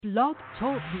Blog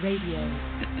Talk Radio.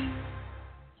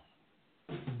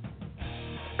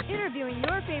 Interviewing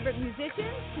your favorite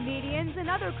musicians, comedians, and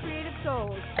other creative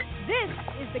souls. This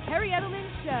is the Kerri Edelman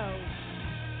Show.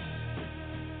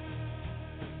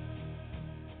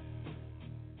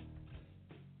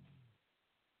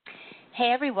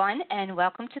 Hey everyone, and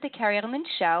welcome to the Kerri Edelman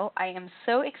Show. I am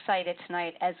so excited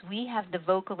tonight as we have the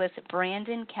vocalist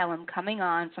Brandon Kellum coming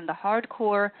on from the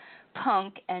hardcore,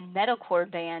 punk, and metalcore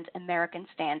band American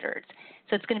Standards.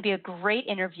 So it's going to be a great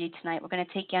interview tonight. We're going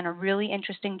to take you on a really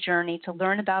interesting journey to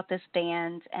learn about this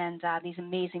band and these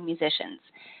amazing musicians.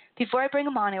 Before I bring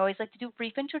them on, I always like to do a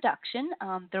brief introduction.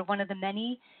 They're one of the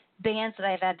many bands that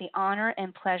I've had the honor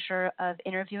and pleasure of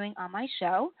interviewing on my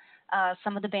show.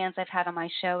 Some of the bands I've had on my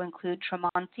show include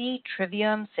Tremonti,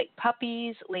 Trivium, Sick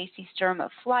Puppies, Lacey Sturm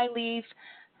of Flyleaf,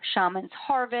 Shaman's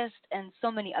Harvest, and so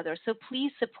many others. So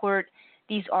please support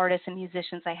these artists and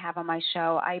musicians I have on my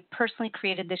show. I personally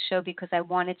created this show because I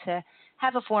wanted to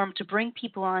have a forum to bring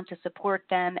people on to support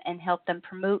them and help them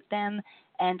promote them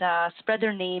and spread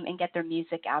their name and get their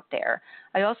music out there.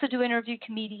 I also do interview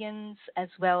comedians as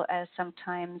well as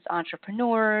sometimes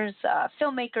entrepreneurs,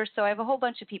 filmmakers, so I have a whole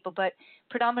bunch of people, but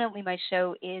predominantly my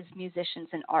show is musicians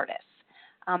and artists.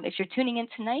 If you're tuning in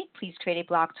tonight, please create a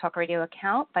Blog Talk Radio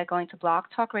account by going to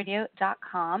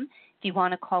blogtalkradio.com. If you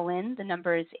want to call in, the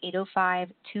number is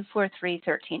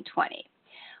 805-243-1320.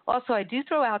 Also, I do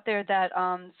throw out there that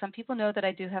some people know that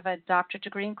I do have a doctorate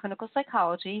degree in clinical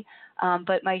psychology,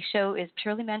 but my show is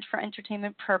purely meant for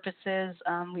entertainment purposes.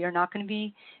 We are not going to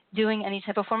be doing any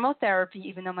type of formal therapy,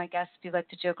 even though my guests do like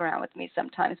to joke around with me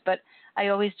sometimes. But I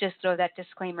always just throw that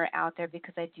disclaimer out there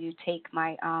because I do take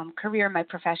my career, my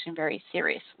profession very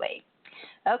seriously.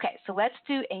 Okay, so let's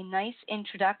do a nice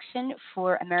introduction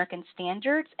for American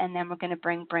Standards, and then we're going to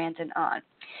bring Brandon on.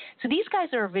 So these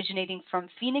guys are originating from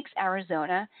Phoenix,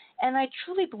 Arizona, and I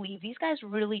truly believe these guys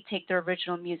really take their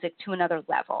original music to another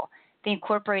level. They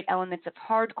incorporate elements of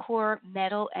hardcore,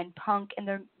 metal, and punk, and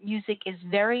their music is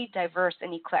very diverse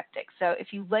and eclectic. So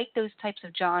if you like those types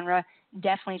of genre,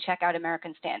 definitely check out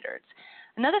American Standards.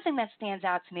 Another thing that stands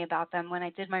out to me about them when I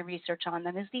did my research on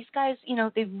them is these guys,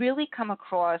 they really come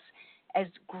across as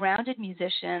grounded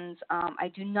musicians. I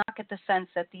do not get the sense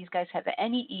that these guys have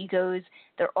any egos.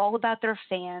 They're all about their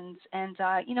fans. And,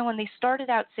 when they started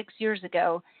out 6 years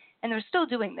ago, and they're still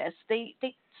doing this, they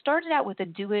started out with the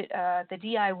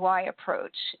DIY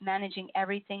approach, managing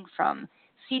everything from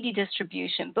CD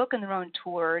distribution, booking their own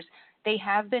tours. They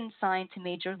have been signed to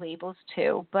major labels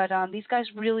too, but these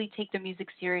guys really take their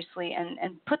music seriously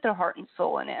and put their heart and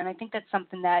soul in it. And I think that's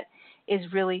something that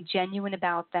is really genuine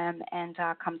about them and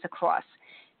comes across.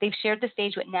 They've shared the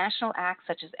stage with national acts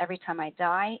such as Every Time I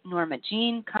Die, Norma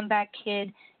Jean, Comeback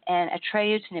Kid, and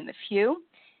Atreyu, to name a few.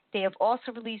 They have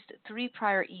also released 3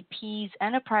 prior EPs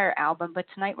and a prior album, but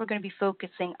tonight we're going to be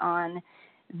focusing on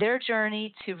their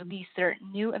journey to release their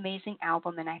new amazing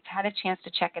album, and I've had a chance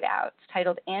to check it out. It's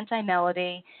titled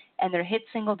Anti-Melody, and their hit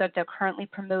single that they're currently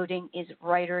promoting is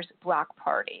Writer's Block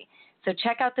Party. So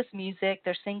check out this music.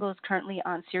 Their single is currently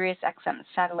on Sirius XM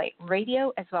satellite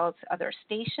radio as well as other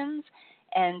stations.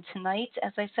 And tonight,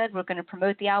 as I said, we're going to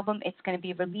promote the album. It's going to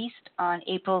be released on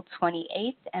April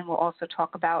 28th, and we'll also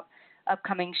talk about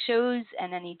upcoming shows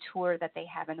and any tour that they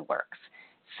have in the works.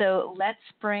 So let's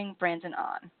bring Brandon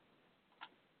on.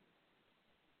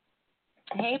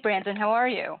 Hey, Brandon, how are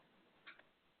you?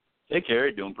 Hey,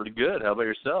 Kerri, doing pretty good. How about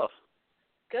yourself?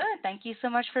 Good. Thank you so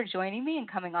much for joining me and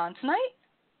coming on tonight.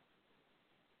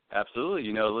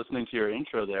 Absolutely. Listening to your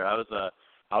intro there, I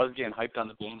was getting hyped on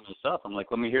the band myself. I'm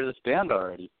like, let me hear this band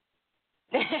already.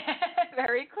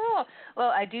 Very cool. Well,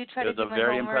 I do try to do my homework. It was a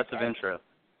very impressive intro.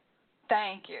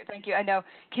 Thank you. I know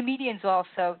comedians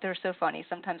also, they're so funny.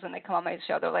 Sometimes when they come on my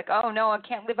show, they're like, oh, no, I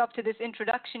can't live up to this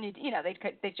introduction.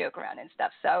 They joke around and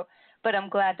stuff. So, but I'm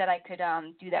glad that I could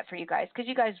do that for you guys because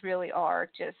you guys really are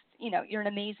just, you're an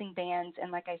amazing band.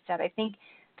 And like I said, I think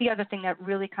the other thing that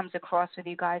really comes across with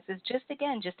you guys is just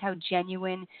how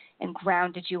genuine and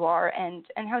grounded you are and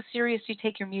how serious you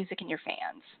take your music and your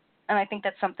fans. And I think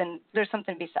there's something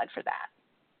to be said for that.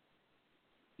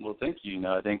 Well, thank you.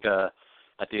 I think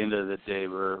at the end of the day,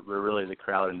 we're really the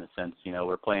crowd in a sense.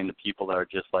 We're playing to people that are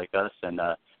just like us, and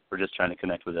we're just trying to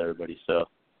connect with everybody. So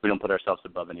we don't put ourselves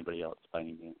above anybody else by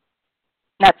any means.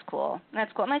 That's cool.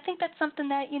 And I think that's something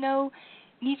that,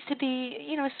 needs to be,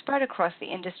 spread across the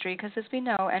industry because, as we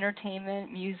know,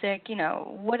 entertainment, music,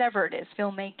 whatever it is,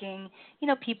 filmmaking,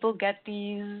 people get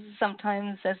these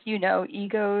sometimes, as you know,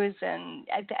 egos, and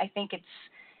I think it's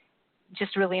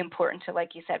just really important to,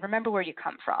 like you said, remember where you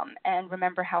come from and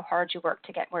remember how hard you work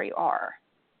to get where you are.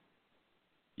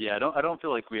 Yeah, I don't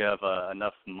feel like we have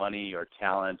enough money or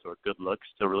talent or good looks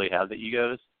to really have the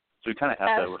egos. So we kind of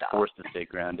have to. We're forced to stay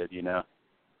grounded, you know.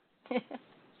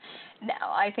 No,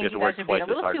 I think you guys are being a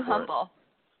little too humble.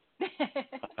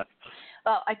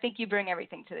 Well, I think you bring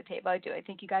everything to the table. I do. I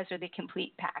think you guys are the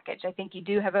complete package. I think you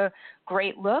do have a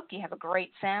great look. You have a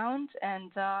great sound,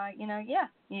 and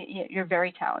you're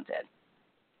very talented.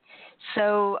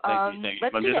 So thank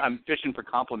you. I'm fishing for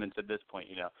compliments at this point.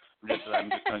 You know, I'm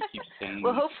just going to keep saying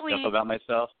stuff about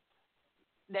myself.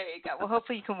 There you go. Well,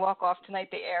 hopefully you can walk off tonight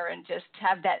the air and just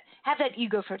have that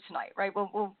ego for tonight, right?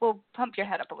 We'll pump your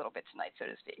head up a little bit tonight, so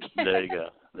to speak. There you go.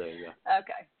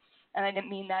 Okay. And I didn't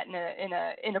mean that in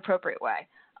a inappropriate way.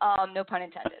 No pun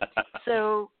intended.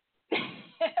 So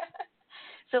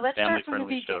let's start from the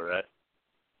beginning. Show, right?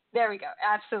 There we go.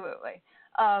 Absolutely.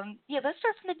 Let's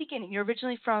start from the beginning. You're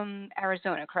originally from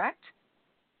Arizona, correct?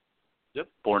 Yep.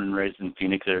 Born and raised in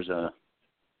Phoenix, Arizona.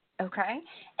 Okay.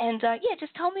 And,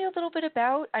 just tell me a little bit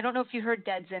about, I don't know if you heard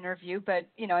Dead's interview, but,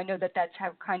 I know that's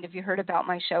how kind of you heard about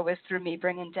my show is through me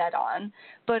bringing Dead on.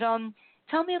 But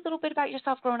tell me a little bit about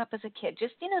yourself growing up as a kid.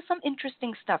 Just, some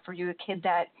interesting stuff. Were you a kid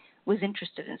that was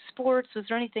interested in sports? Was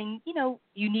there anything,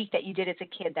 unique that you did as a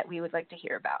kid that we would like to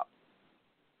hear about?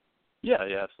 Yeah,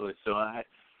 absolutely. So I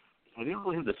didn't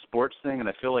really have the sports thing, and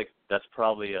I feel like that's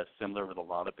probably similar with a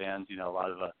lot of bands. A lot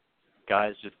of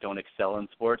guys just don't excel in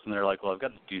sports, and they're like, well, I've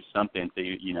got to do something. So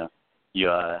you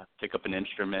pick up an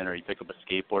instrument or you pick up a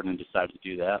skateboard and decide to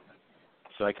do that.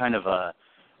 So I kind of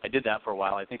I did that for a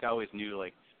while. I think I always knew,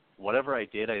 like, whatever I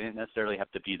did, I didn't necessarily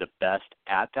have to be the best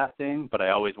at that thing, but I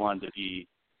always wanted to be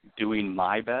doing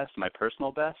my best, my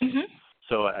personal best. Mm-hmm.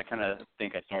 So I kind of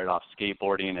think I started off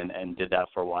skateboarding and did that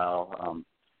for a while,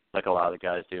 like a lot of the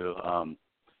guys do.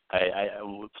 I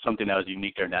something that was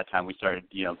unique during that time, we started,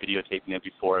 videotaping it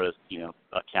before it was,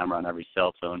 a camera on every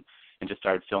cell phone, and just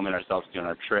started filming ourselves doing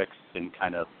our tricks and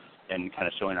kind of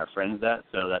showing our friends that.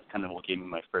 So that's kind of what gave me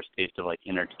my first taste of, like,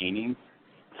 entertaining,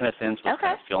 in a sense, was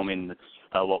kind of filming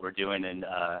what we're doing and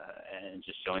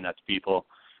just showing that to people.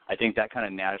 I think that kind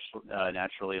of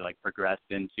naturally like progressed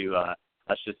into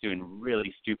us just doing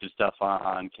really stupid stuff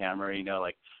on camera,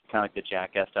 like kind of like the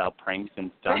Jackass style pranks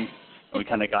and stunts. We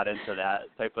kind of got into that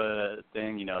type of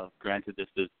thing. Granted, this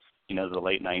is the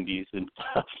late '90s and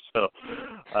stuff. So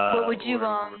what would you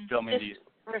we're filming just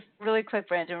these. Really quick,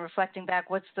 Brandon, reflecting back,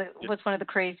 what's one of the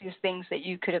craziest things that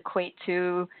you could equate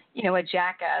to a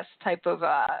Jackass type of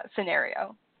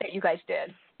scenario that you guys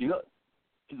did?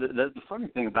 The funny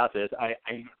thing about this,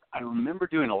 I remember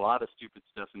doing a lot of stupid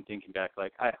stuff and thinking back,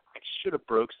 like, I should have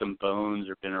broke some bones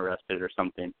or been arrested or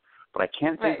something, but I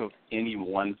can't think of any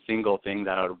one single thing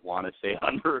that I would want to say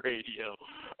on the radio.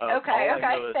 Okay.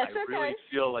 I really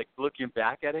feel like, looking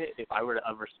back at it, if I were to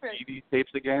ever see these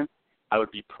tapes again, I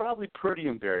would be probably pretty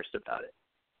embarrassed about it.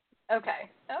 Okay.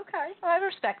 Well, I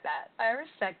respect that.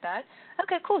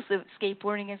 Okay, cool. So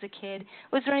skateboarding as a kid.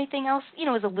 Was there anything else,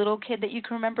 as a little kid that you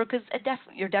can remember? Because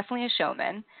you're definitely a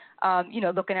showman.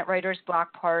 Looking at Writer's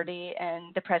Block Party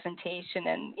and the presentation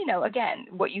and, again,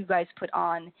 what you guys put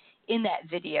on in that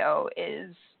video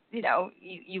is,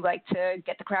 you like to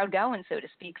get the crowd going, so to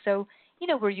speak. So,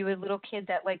 were you a little kid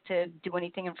that liked to do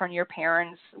anything in front of your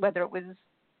parents, whether it was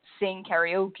sing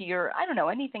karaoke or, I don't know,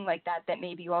 anything like that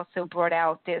maybe you also brought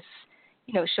out this,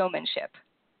 showmanship?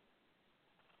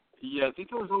 Yeah, I think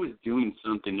I was always doing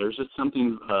something. There's just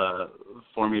something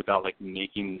for me about, like,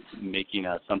 making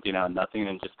something out of nothing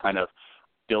and just kind of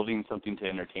building something to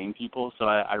entertain people. So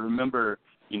I remember,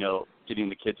 getting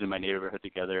the kids in my neighborhood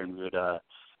together, and we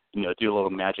would, do little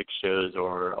magic shows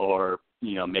or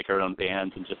make our own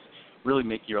bands and just really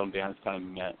make your own bands,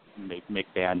 kind of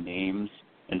make band names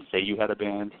and say you had a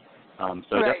band.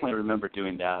 So I definitely remember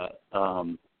doing that.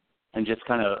 And just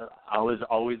kind of, I was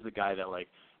always the guy that, like,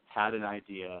 had an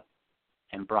idea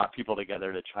and brought people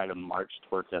together to try to march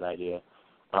towards that idea.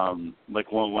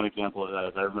 Like one example of that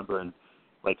is I remember in,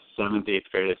 like, 7th, 8th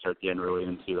grade, I started getting really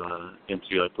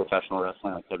into like professional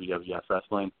wrestling, like WWF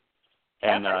wrestling.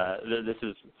 And this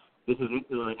is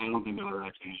like, I don't think I ever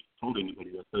actually told anybody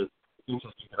this, but it's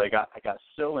interesting because I got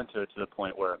so into it to the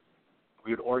point where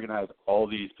we would organize all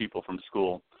these people from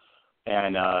school,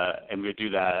 and we would do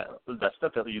that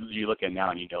stuff that you look at now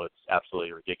and it's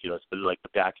absolutely ridiculous. But like the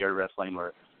backyard wrestling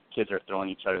where kids are throwing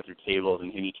each other through tables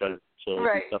and hitting each other with chairs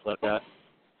and stuff like that.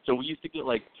 So we used to get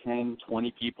like 10,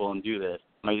 20 people and do this.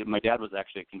 My dad was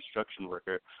actually a construction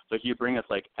worker, so he'd bring us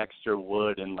like extra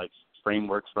wood and like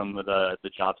frameworks from the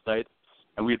job site,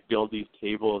 and we'd build these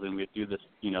tables and we'd do this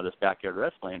this backyard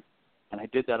wrestling. And I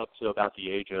did that up to about the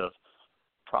age of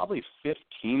probably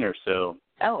 15 or so.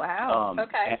 Oh, wow.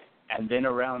 Okay. And then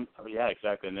around,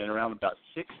 exactly. And then around about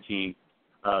 16,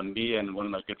 me and one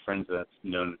of my good friends that I've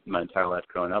known my entire life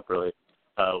growing up, really,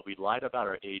 we lied about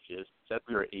our ages, said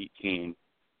we were 18,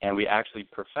 and we actually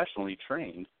professionally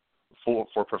trained for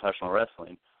professional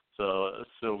wrestling.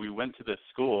 So we went to this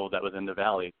school that was in the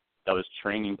Valley that was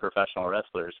training professional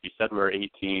wrestlers. We said we were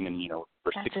 18 and,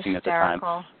 we're That's 16 hysterical. at the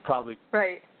time. Probably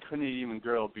right. couldn't even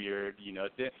grow a beard,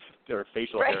 or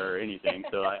facial hair or anything.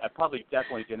 So I probably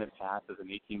definitely didn't pass as an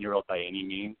 18-year-old by any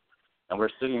means. And we're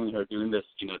sitting here doing this,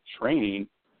 training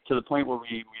to the point where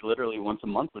we literally once a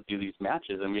month would do these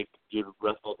matches, and we'd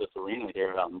wrestle at this arena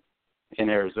here in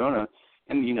Arizona,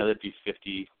 and, there'd be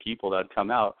 50 people that would come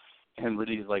out, and we're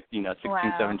these, 16,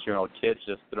 17-year-old kids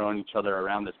just throwing each other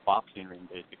around this boxing ring,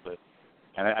 basically.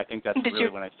 And I think that's really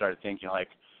when I started thinking,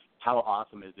 how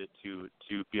awesome is it to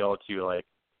be able to,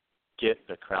 get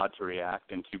the crowd to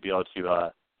react and to be able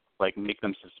to, make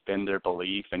them suspend their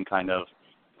belief and kind of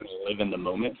live in the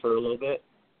moment for a little bit.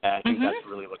 And I think that's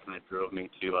really what kind of drove me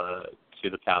to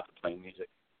the path of playing music.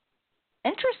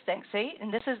 Interesting. See,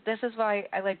 and this is why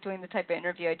I like doing the type of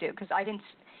interview I do, because I didn't,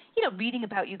 reading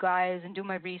about you guys and doing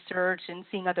my research and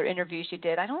seeing other interviews you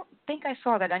did, I don't think I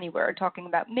saw that anywhere. Talking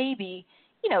about maybe,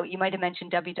 you might have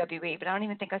mentioned WWE, but I don't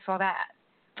even think I saw that.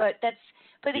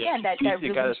 But again, that really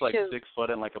a guy that's shows. 6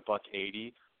 foot and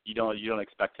 $180. You don't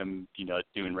expect him,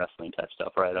 doing wrestling type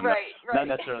stuff, right? I'm not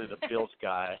necessarily the Bills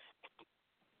guy.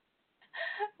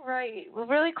 Right. Well,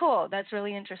 really cool. That's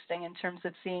really interesting in terms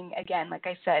of seeing, again, like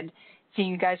I said, seeing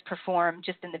you guys perform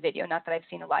just in the video. Not that I've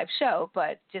seen a live show,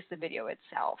 but just the video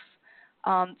itself.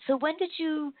 So when did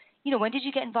you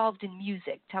get involved in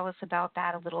music? Tell us about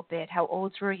that a little bit. How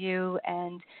old were you?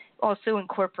 And also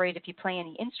incorporate if you play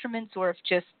any instruments or if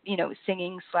just,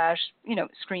 singing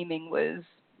 / screaming was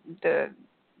the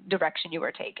direction you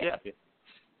were taking.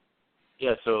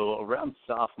 Yeah, so around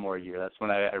sophomore year, that's when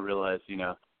I realized,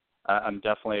 I'm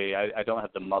definitely I don't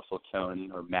have the muscle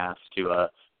tone or mass to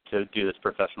do this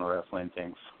professional wrestling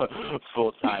thing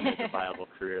full time as a viable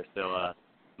career. So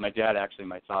my dad actually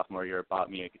my sophomore year bought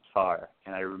me a guitar,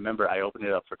 and I remember I opened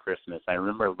it up for Christmas. I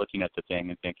remember looking at the thing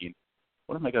and thinking,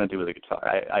 what am I going to do with a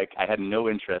guitar? I had no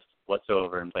interest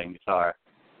whatsoever in playing guitar.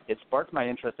 It sparked my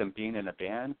interest in being in a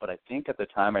band, but I think at the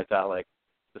time I thought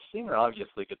the singer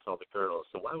obviously gets all the girls,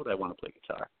 so why would I want to play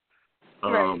guitar?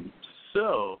 Right.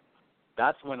 So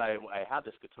that's when I had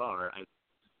this guitar. I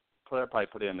probably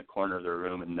put it in the corner of the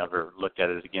room and never looked at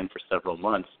it again for several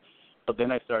months. But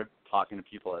then I started talking to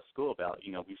people at school about,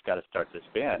 we've got to start this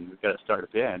band. We've got to start a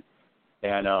band.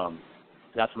 And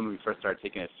that's when we first started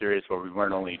taking it serious, where we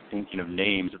weren't only thinking of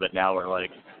names, but now we're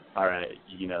like, all right,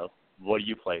 what do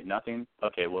you play? Nothing?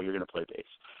 Okay, well, you're going to play bass.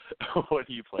 What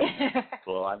do you play?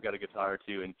 Well, I've got a guitar,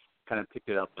 too, and kind of picked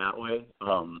it up that way.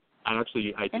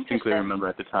 I distinctly remember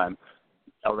at the time,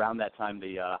 around that time,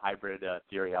 the Hybrid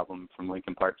Theory album from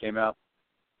Linkin Park came out.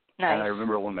 Nice. And I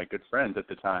remember one of my good friends at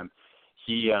the time,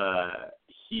 he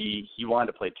wanted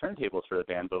to play turntables for the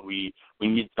band, but we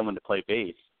needed someone to play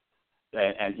bass.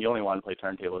 And he only wanted to play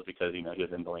turntables because, he was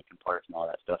into Linkin Park and all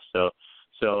that stuff.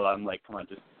 So I'm like, come on,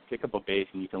 just pick up a bass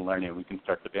and you can learn it and we can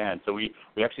start the band. So we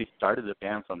actually started the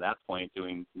band from that point,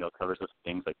 doing, covers of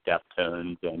things like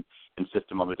Deftones and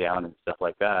System of a Down and stuff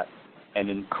like that. And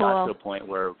then got to a point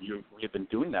where we had been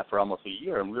doing that for almost a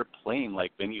year, and we were playing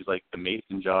venues like the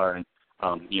Mason Jar and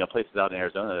places out in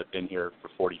Arizona that have been here for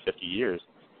 40, 50 years,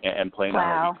 and playing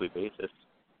on a weekly basis,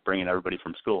 bringing everybody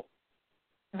from school.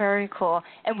 Very cool.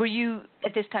 And were you,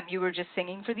 at this time, you were just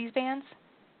singing for these bands,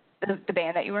 the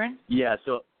band that you were in? Yeah,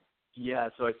 so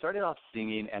I started off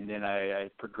singing, and then I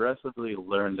progressively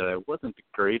learned that I wasn't the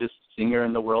greatest singer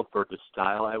in the world for the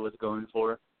style I was going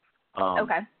for.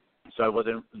 Okay. So I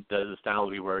wasn't, the style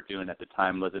we were doing at the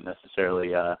time wasn't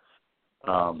necessarily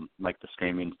like the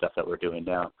screaming stuff that we're doing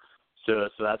now. So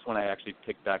that's when I actually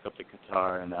picked back up the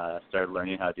guitar and started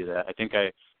learning how to do that. I think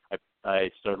I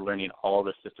started learning all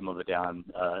the System of a Down,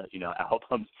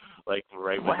 albums,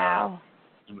 right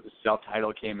when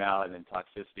Self-Titled came out, and then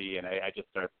Toxicity, and I just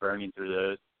started burning through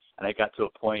those. And I got to a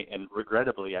point, and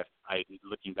regrettably, I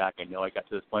looking back, I know I got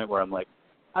to this point where I'm like,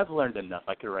 I've learned enough.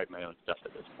 I could write my own stuff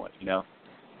at this point,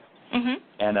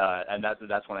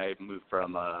 And that's when I moved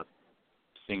from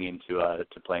singing to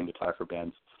playing guitar for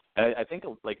bands. And I think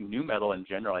nu metal in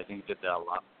general, I think did that a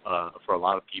lot for a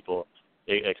lot of people,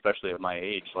 especially at my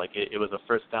age. It was the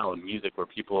first style of music where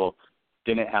people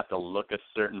didn't have to look a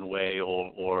certain way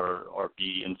or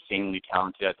be insanely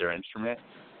talented at their instrument.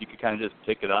 You could kind of just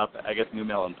pick it up. I guess nu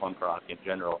metal and punk rock in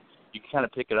general, you can kind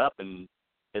of pick it up, and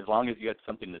as long as you had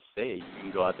something to say, you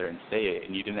can go out there and say it,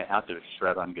 and you didn't have to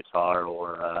shred on guitar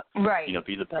or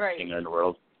be the best singer in the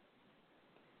world.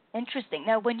 Interesting.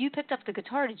 Now, when you picked up the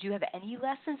guitar, did you have any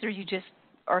lessons, or you just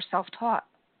are self-taught?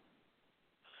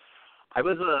 I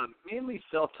was mainly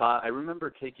self-taught. I remember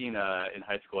taking in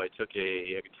high school. I took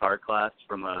a guitar class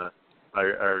from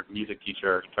our music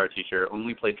teacher, our guitar teacher.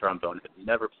 Only played trombone. Had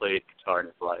never played guitar in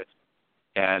his life,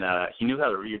 and he knew how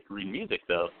to read music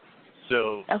though.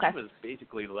 So he was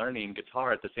basically learning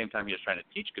guitar at the same time he was trying to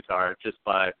teach guitar, just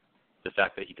by the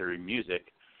fact that he could read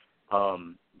music.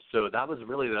 So that was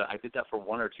really I did that for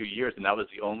 1 or 2 years, and that was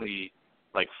the only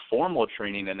like formal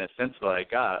training in a sense that I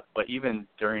got. But even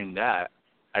during that,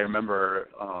 I remember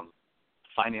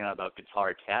finding out about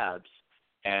guitar tabs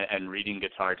and reading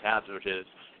guitar tabs, which is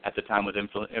at the time was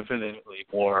infinitely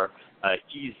more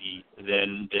easy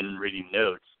than reading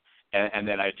notes. And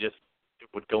then I just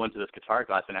would go into this guitar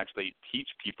class and actually teach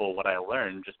people what I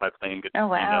learned just by playing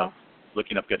guitar,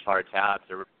 looking up guitar tabs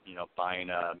or buying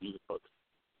music books.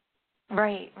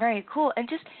 Right, very cool. And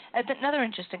just another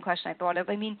interesting question I thought of.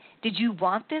 I mean, did you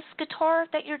want this guitar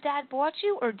that your dad bought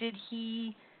you, or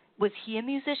was he a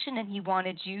musician and he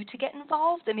wanted you to get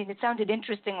involved? I mean, it sounded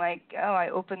interesting, like, oh, I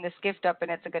opened this gift up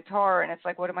and it's a guitar, and it's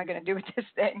like, what am I going to do with this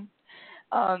thing?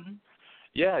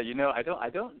 Yeah, I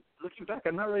don't. Looking back,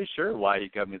 I'm not really sure why he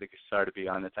got me the guitar. To be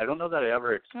honest, I don't know that I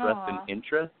ever expressed an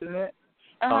interest in it.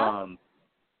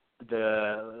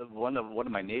 One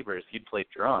of my neighbors, he'd played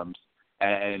drums,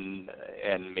 and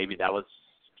maybe that was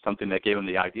something that gave him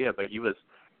the idea. But he was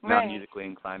not musically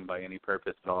inclined by any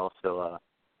purpose at all. So,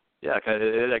 yeah,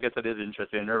 I guess it is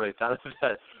interesting. I never really thought of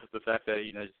that. The fact that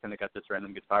just kind of got this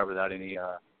random guitar without any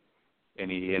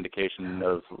indication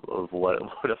of what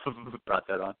brought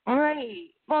that on. Right.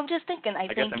 Well, I'm just thinking. I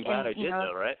guess I'm glad I did,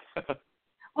 though, right?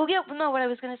 Well, yeah. No, what I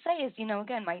was going to say is,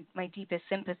 again, my deepest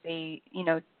sympathy,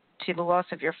 to the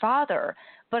loss of your father.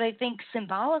 But I think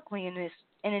symbolically, in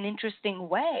an interesting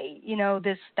way,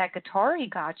 that guitar he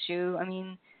got you. I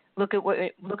mean, look at what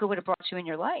it brought you in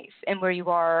your life and where you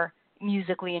are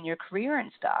musically in your career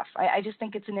and stuff. I just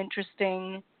think it's an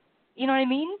interesting, you know what I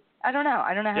mean? I don't know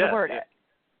how to word it.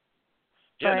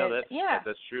 Yeah, but,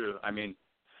 that's true. I mean,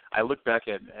 I look back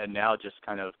at now just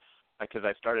kind of, because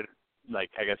I started,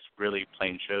 really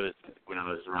playing shows when I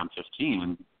was around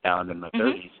 15, down in my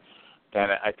 30s.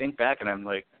 And I think back and I'm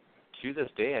like, to this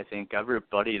day, I think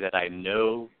everybody that I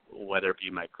know, whether it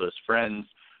be my close friends,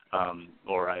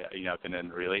 or I've been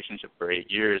in a relationship for 8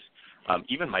 years,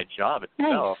 even my job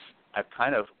itself, I've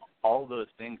kind of, all those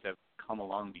things have come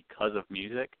along because of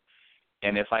music.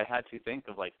 And if I had to think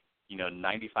of 95%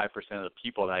 of the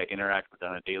people that I interact with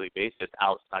on a daily basis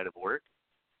outside of work,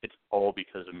 it's all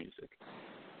because of music.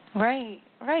 Right.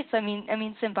 So I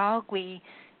mean, symbolically,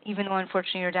 even though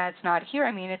unfortunately your dad's not here,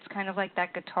 I mean, it's kind of like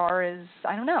that guitar is,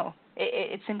 I don't know,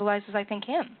 it symbolizes, I think,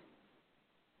 him.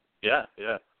 Yeah.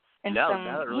 And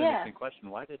now it really makes me question,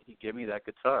 why did he give me that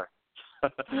guitar? I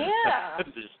know,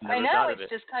 it's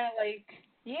just kind of like,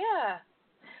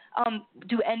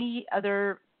 do any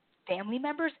other family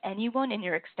members, anyone in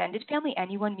your extended family,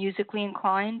 anyone musically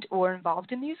inclined or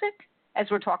involved in music? As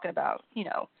we're talking about,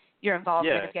 your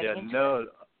involvement of getting into it.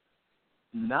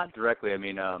 Not directly. I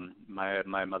mean,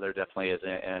 my mother definitely isn't,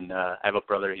 and I have a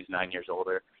brother. He's 9 years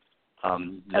older.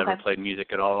 Never played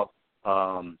music at all.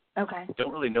 Don't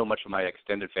really know much of my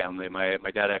extended family. My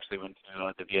dad actually went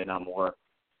to the Vietnam War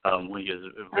when he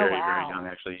was very young,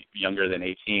 actually younger than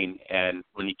 18. And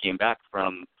when he came back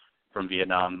from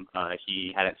Vietnam,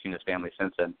 he hadn't seen his family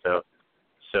since then. So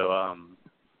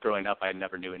growing up, I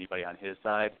never knew anybody on his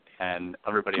side, and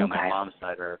everybody on my mom's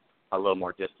side are a little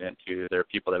more distant too. There are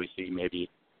people that we see maybe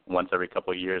once every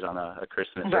couple of years on a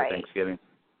Christmas or Thanksgiving.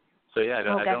 So I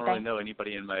don't really know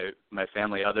anybody in my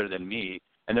family other than me.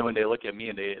 And then when they look at me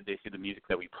and they see the music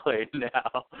that we play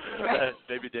now,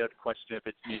 maybe they would question if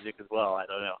it's music as well. I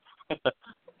don't know.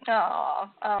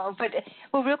 But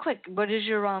real quick, what does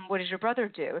your brother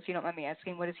do? If you don't mind me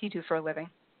asking, what does he do for a living?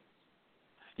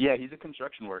 Yeah, he's a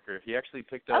construction worker. He actually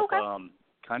picked up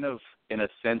kind of, in a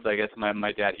sense, I guess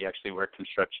my dad, he actually worked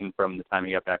construction from the time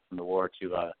he got back from the war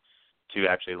to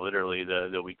actually literally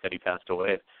the week that he passed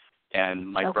away. And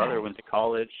my brother went to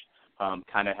college,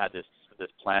 kind of had this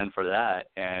plan for that,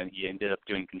 and he ended up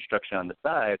doing construction on the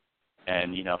side,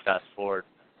 and fast forward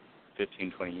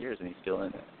 15, 20 years, and he's still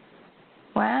in it.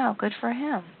 Wow, good for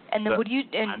him. And then you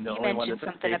mentioned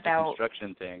something about the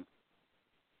construction thing.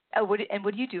 Oh, what do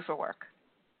you do for work?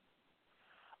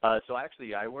 So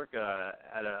actually, I work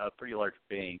at a pretty large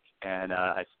bank, and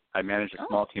I manage a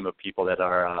small team of people that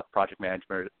are project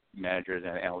managers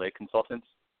and analytic consultants.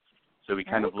 So we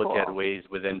kind of look at ways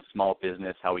within small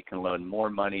business how we can loan more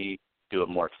money, do it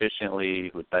more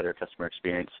efficiently, with better customer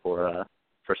experience for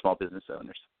small business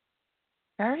owners.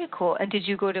 Very cool. And did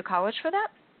you go to college for that?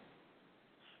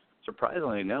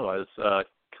 Surprisingly, no. I was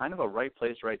kind of a right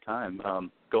place, right time.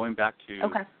 Going back to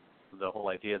the whole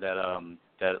idea that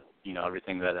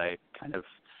everything that I kind of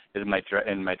is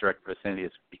in my direct vicinity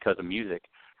is because of music.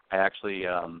 I actually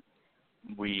I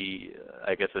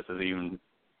guess this is even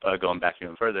going back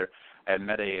even further. I had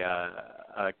met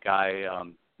a guy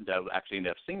that actually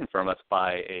ended up singing for us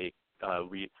by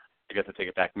I guess to take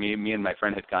it back. Me and my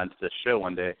friend had gone to this show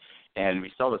one day, and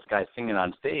we saw this guy singing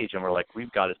on stage, and we're like,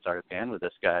 we've got to start a band with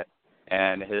this guy.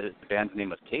 And the band's name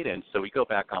was Cadence. So we go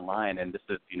back online, and this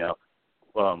is,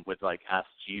 with like Ask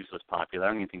Jeeves was popular. I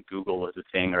don't even think Google was a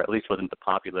thing, or at least wasn't the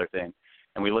popular thing.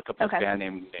 And we look up this band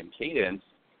named Cadence.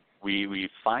 We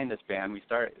find this band. We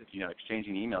start,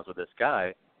 exchanging emails with this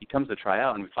guy. He comes to try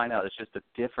out, and we find out it's just a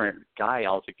different guy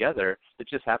altogether. It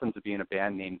just happens to be in a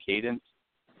band named Cadence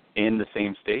in the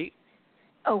same state.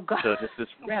 Oh God! So just this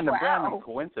random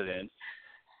coincidence,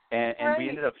 and he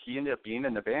ended up being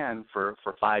in the band for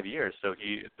 5 years. So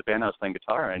the band I was playing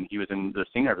guitar in, he was in the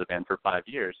singer of the band for 5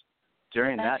 years.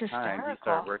 During that time, he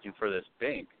started working for this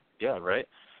bank. Yeah, right.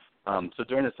 So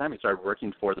during this time, he started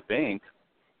working for the bank,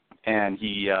 and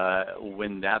he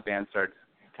when that band started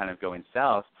kind of going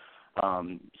south,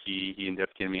 he ended up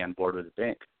getting me on board with the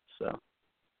bank. So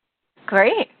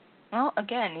great. Well,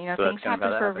 again, so things happen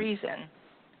for a reason.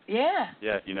 Yeah.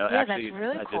 Yeah, actually, that's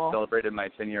really I cool. just celebrated my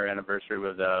 10-year anniversary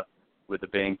with the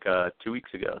bank 2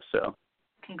 weeks ago. So.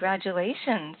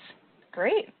 Congratulations!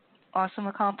 Great, awesome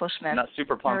accomplishment. Not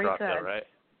super punk rock though, right?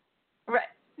 Right.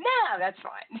 No, that's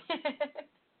fine.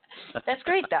 That's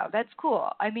great though. That's cool.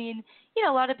 I mean,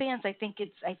 a lot of bands. I think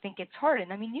it's hard,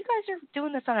 and I mean, you guys are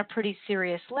doing this on a pretty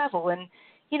serious level, and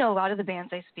a lot of the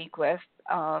bands I speak with,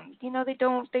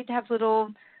 they have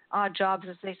little odd jobs,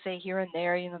 as they say, here and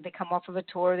there. They come off of a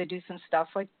tour, they do some stuff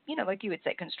like you would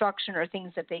say, construction or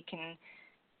things that they can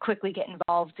quickly get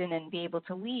involved in and be able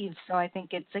to leave. So I think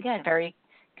it's, again, very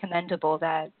commendable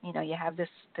that, you have this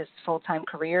full-time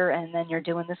career, and then you're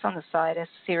doing this on the side as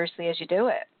seriously as you do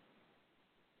it.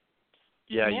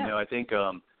 Yeah, I think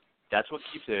that's what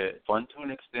keeps it fun to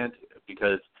an extent,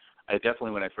 because I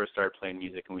definitely, when I first started playing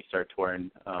music and we started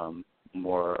touring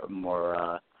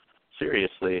more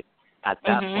seriously, at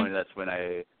that point, that's when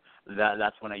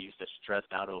I used to stress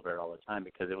out over it all the time,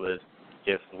 because it was,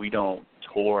 if we don't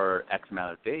tour X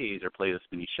amount of days or play this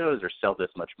many shows or sell this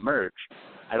much merch,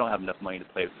 I don't have enough money to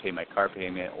pay my car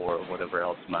payment or whatever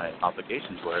else my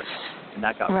obligations were, and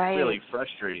that got really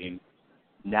frustrating.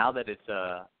 Now that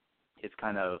it's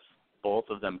kind of both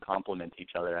of them complement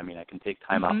each other. I mean, I can take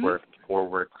time off work or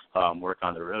work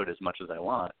on the road as much as I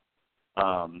want.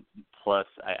 Plus,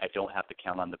 I don't have to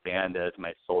count on the band as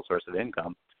my sole source of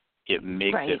income. It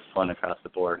makes it fun across the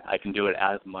board. I can do it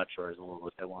as much or as little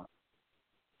as I want.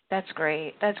 That's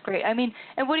great. That's great. I mean,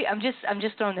 and I'm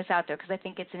just throwing this out there because I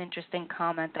think it's an interesting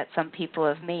comment that some people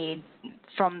have made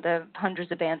from the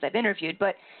hundreds of bands I've interviewed.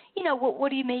 But, what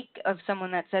do you make of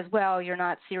someone that says, well, you're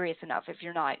not serious enough if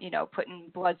you're not,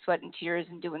 putting blood, sweat, and tears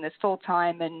and doing this full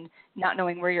time and not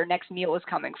knowing where your next meal is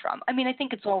coming from? I mean, I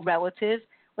think it's all relative.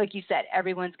 Like you said,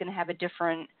 everyone's going to have a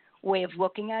different way of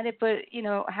looking at it. But,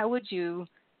 how would you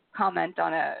comment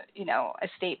on a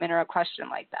statement or a question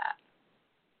like that?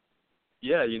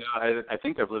 Yeah, I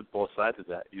think I've lived both sides of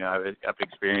that. I've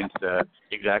experienced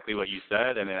exactly what you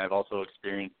said, and then I've also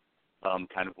experienced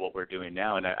kind of what we're doing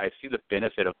now, and I see the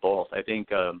benefit of both. I think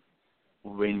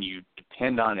when you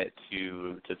depend on it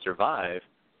to survive,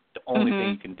 the only thing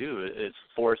you can do is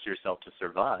force yourself to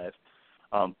survive.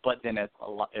 But then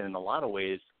in a lot of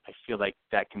ways, I feel like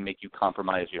that can make you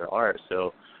compromise your art.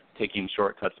 So taking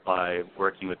shortcuts by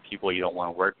working with people you don't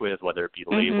want to work with, whether it be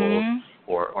labels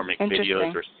or make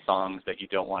videos or songs that you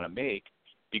don't want to make,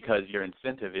 because your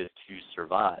incentive is to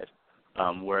survive.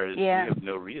 Whereas we have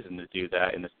no reason to do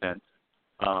that in a sense.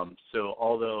 So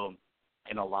although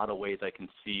in a lot of ways I can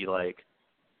see, like,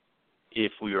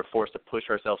 if we were forced to push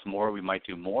ourselves more, we might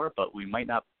do more, but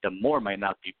the more might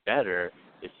not be better.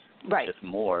 It's just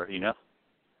more,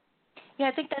 Yeah,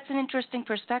 I think that's an interesting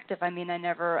perspective. I mean, I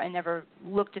never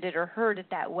looked at it or heard it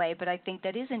that way, but I think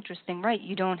that is interesting, right?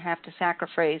 You don't have to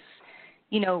sacrifice,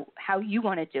 how you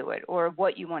want to do it or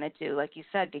what you want to do, like you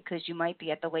said, because you might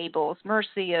be at the label's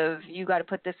mercy of, you got to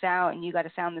put this out and you got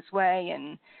to sound this way.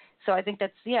 And so I think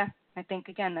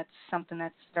again, that's something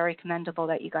that's very commendable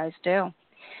that you guys do.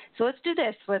 So let's do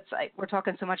this. We're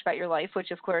talking so much about your life,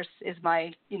 which of course is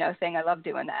my, thing. I love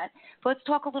doing that. But let's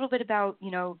talk a little bit about,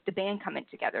 the band coming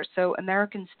together. So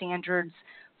American Standards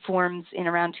forms in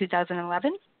around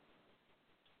 2011?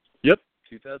 Yep,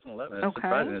 2011. It's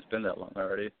surprising it's been that long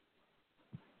already.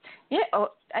 Yeah,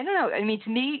 I don't know. I mean, to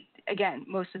me, again,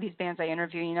 most of these bands I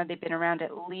interview, they've been around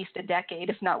at least a decade,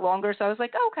 if not longer. So I was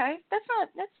like, okay, that's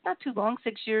not too long,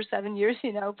 6 years, 7 years,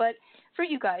 but for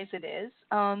you guys it is.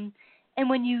 And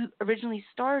when you originally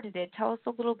started it, tell us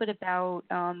a little bit about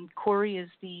Corey is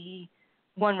the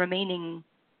one remaining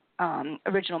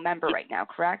original member right now,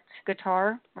 correct?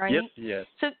 Guitar, right? Yes.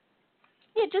 So,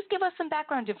 yeah, just give us some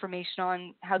background information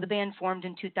on how the band formed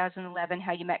in 2011,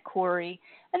 how you met Corey,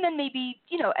 and then maybe,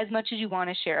 as much as you want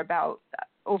to share about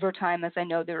over time, as I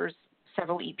know there's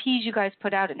several EPs you guys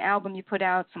put out, an album you put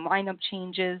out, some lineup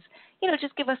changes.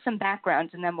 Just give us some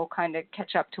backgrounds, and then we'll kind of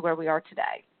catch up to where we are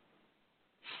today.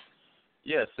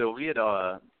 Yeah, so we had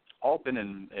all been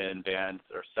in bands,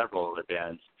 or several other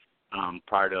bands,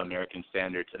 prior to American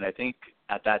Standards. And I think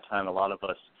at that time, a lot of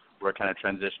us were kind of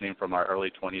transitioning from our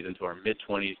early 20s into our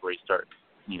mid-20s, where you start,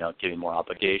 getting more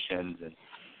obligations.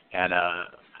 And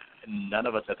none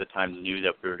of us at the time knew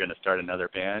that we were going to start another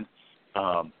band.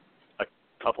 A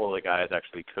couple of the guys,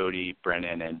 actually, Cody,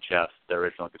 Brennan, and Jeff, the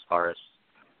original guitarist,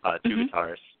 two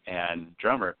guitarists, and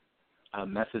drummer,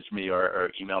 messaged me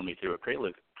or emailed me through a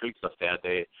Craigslist ad.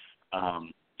 They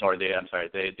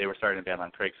were starting a band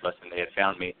on Craigslist, and they had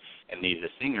found me and needed a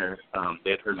singer.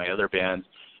 They had heard my other bands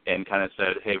and kind of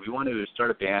said, hey, we want to start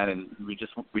a band, and we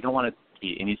don't want it to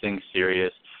be anything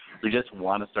serious. We just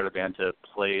want to start a band to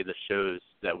play the shows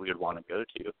that we would want to go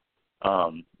to.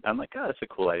 I'm like, oh, that's a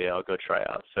cool idea. I'll go try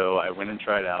out. So I went and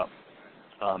tried out.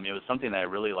 It was something that I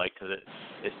really liked because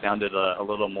it sounded a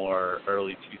little more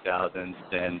early 2000s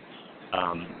than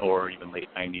or even late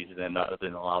 90s than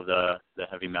a lot of the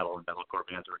heavy metal and metalcore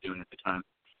bands were doing at the time.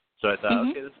 So I thought,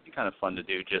 okay, this would be kind of fun to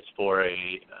do just for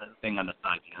a thing on the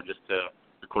side, just to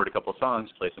record a couple songs,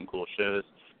 play some cool shows.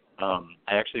 I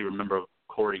actually remember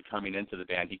Corey coming into the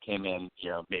band. He came in,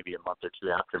 maybe a month or two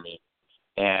after me,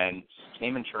 and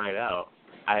came and tried out.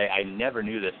 I never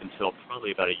knew this until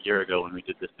probably about a year ago when we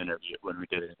did an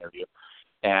interview.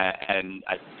 And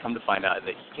I come to find out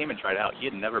that he came and tried out. He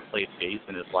had never played bass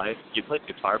in his life. He had played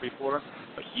guitar before,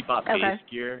 but he bought bass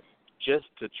gear just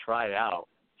to try out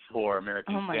for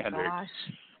American Standards.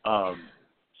 Gosh.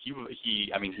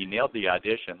 He nailed the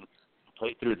audition,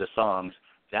 played through the songs.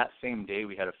 That same day,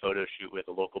 we had a photo shoot with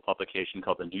a local publication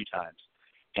called the New Times,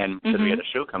 and because we had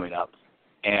a show coming up,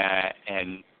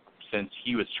 and since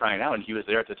he was trying out and he was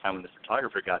there at the time when the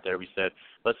photographer got there, we said,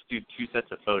 let's do 2 sets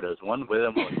of photos, one with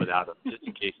him, one without him, just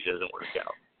in case he doesn't work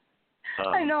out.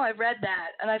 I know, I read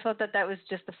that, and I thought that was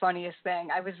just the funniest thing.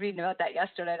 I was reading about that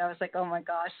yesterday, and I was like, oh my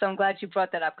gosh. So I'm glad you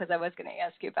brought that up because I was going to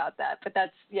ask you about that. But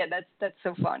that's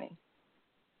so funny.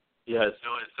 Yeah, it's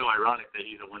so ironic that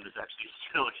he's the one that's actually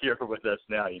still here with us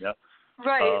now,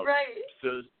 Right, right.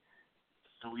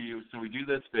 So we do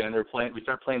this band. We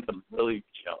start playing some really,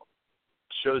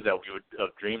 shows that we would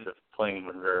have dreamed of playing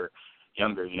when we were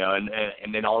younger,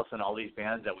 and then all of a sudden all these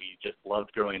bands that we just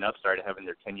loved growing up started having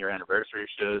their 10-year anniversary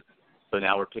shows. So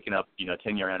now we're picking up,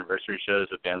 10-year anniversary shows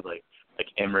with bands like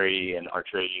Emery and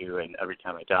Atreyu and Every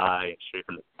Time I Die and Straight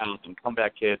from the Past and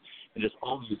Comeback Kid, and just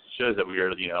all these shows that we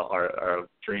are, our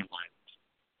dream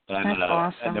lineups. And, that's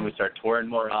awesome. And then we start touring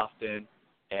more often,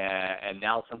 and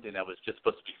now something that was just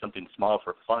supposed to be something small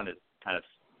for fun is kind of,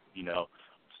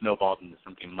 snowballed into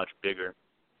something much bigger.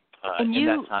 And in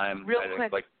that time, real I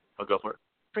quick, think, I'll go for it.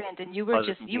 Brandon, you were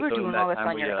doing all this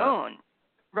on your own,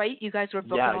 right? You guys were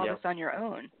booking all this on your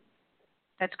own.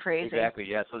 That's crazy. Exactly,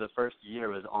 yeah. So the first year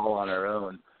was all on our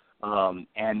own.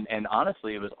 And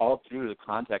honestly, it was all through the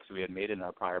contacts we had made in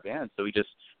our prior bands. So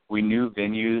we knew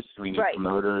venues, we knew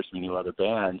promoters, we knew other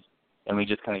bands, and we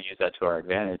just kind of used that to our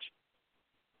advantage.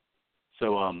 So,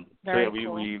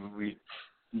 cool.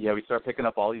 we start picking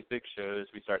up all these big shows.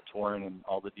 We start touring and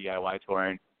all the DIY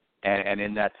touring. And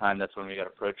in that time, that's when we got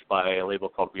approached by a label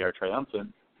called We Are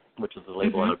Triumphant, which is a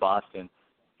label out of Boston,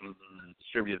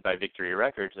 distributed by Victory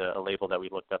Records, a label that we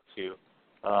looked up to,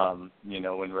 when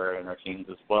we were in our teens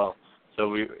as well.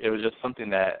 So it was just something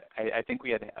that I think we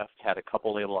had a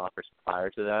couple label offers prior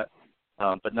to that,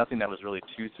 but nothing that was really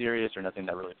too serious or nothing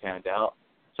that really panned out.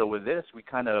 So with this,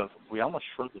 we almost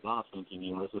shrugged it off,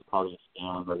 thinking, this is probably a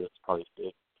scam or this is probably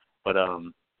fake. But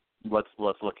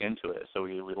let's look into it. So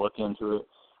we looked into it.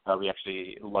 We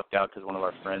actually lucked out because one of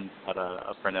our friends had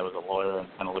a friend that was a lawyer and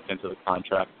kind of looked into the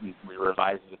contract, and we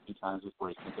revised it a few times before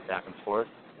he sent it back and forth.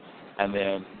 And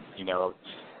then,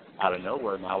 out of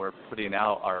nowhere, now we're putting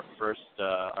out our first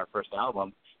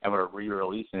album, and we're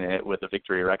re-releasing it with a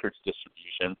Victory Records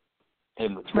distribution,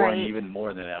 and we're touring even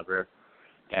more than ever.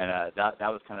 And that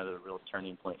was kind of the real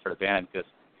turning point for the band, because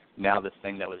now this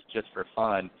thing that was just for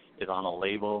fun is on a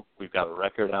label. We've got a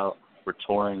record out. We're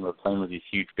touring. We're playing with these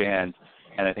huge bands.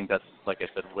 And I think that's, like I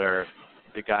said, where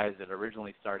the guys that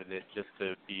originally started it just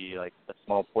to be like a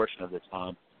small portion of the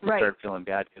time. We Right. started feeling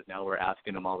bad because now we're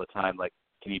asking them all the time, like,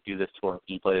 can you do this tour?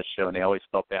 Can you play this show? And they always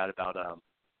felt bad about,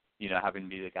 having to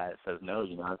be the guy that says, no,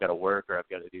 I've got to work or I've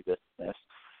got to do this and this.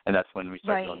 And that's when we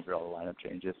started going through all the lineup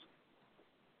changes.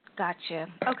 Gotcha.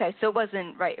 Okay, so it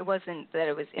wasn't that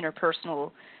it was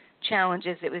interpersonal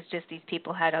challenges. It was just these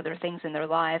people had other things in their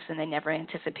lives and they never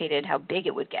anticipated how big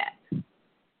it would get.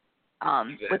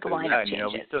 Exactly. With the lineup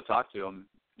changes. We still talk to them.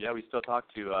 Yeah, we still talk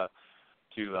to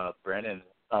Brandon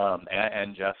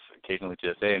and Jeff occasionally to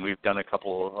this day, and we've done a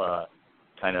couple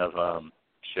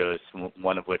shows.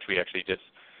 One of which we actually just,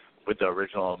 with the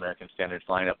original American Standards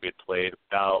lineup, we had played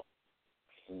about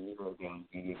 14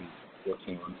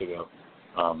 months ago.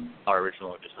 Our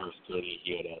original guitarist,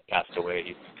 he had passed away.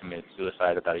 He committed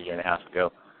suicide about 1.5 years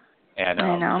ago, and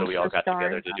so we all got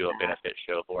together to do a benefit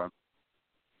show for him.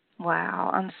 Wow,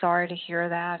 I'm sorry to hear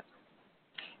that.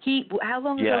 How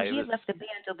long ago? He had left the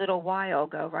band a little while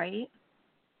ago, right?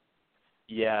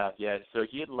 Yeah. So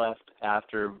he had left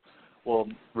after,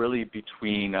 really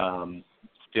between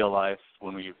Still Life,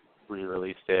 when we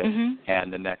re-released it,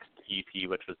 and the next EP,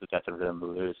 which was The Death of Rhythm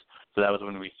and Blues. So that was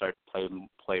when we started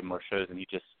playing more shows, and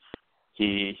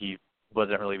he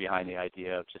wasn't really behind the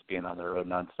idea of just being on the road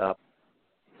nonstop.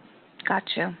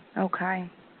 Gotcha. Okay,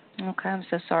 I'm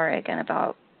so sorry again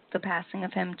about the passing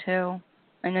of him too.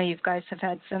 I know you guys have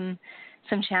had some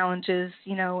challenges,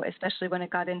 especially when it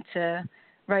got into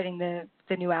writing the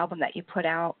new album that you put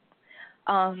out.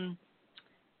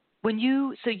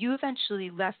 You eventually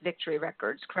left Victory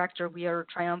Records, correct? Or We Are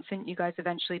Triumphant, you guys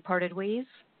eventually parted ways?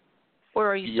 Or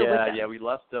are you still with them? Yeah, we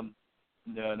left them.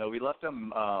 No, we left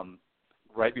them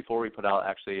right before we put out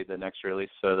actually the next release,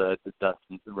 so the Death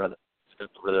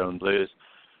Rhythm and Blues.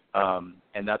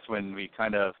 And that's when we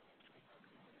kind of,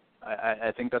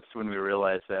 I think that's when we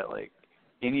realized that, like,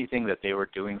 anything that they were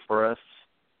doing for us,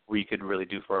 we could really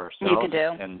do for ourselves. You could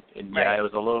do. And yeah, it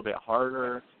was a little bit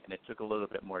harder, and it took a little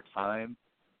bit more time.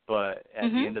 But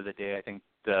at the end of the day, I think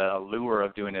the allure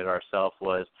of doing it ourselves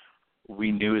was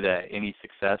we knew that any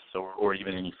success or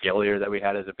even any failure that we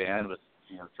had as a band was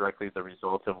directly the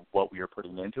result of what we were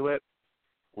putting into it.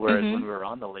 Whereas when we were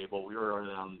on the label, we were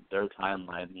on their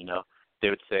timeline. They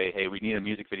would say, hey, we need a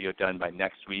music video done by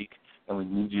next week, and we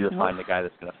need you to find the guy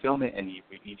that's going to film it, and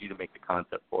we need you to make the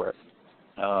concept for it.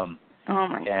 Oh,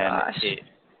 my gosh. And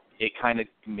it kind of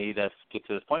made us get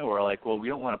to this point where we're like, well, we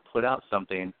don't want to put out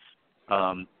something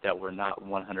that we're not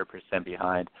 100%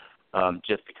 behind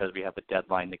just because we have a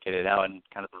deadline to get it out, and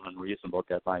kind of an unreasonable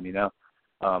deadline,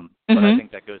 But I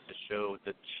think that goes to show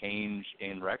the change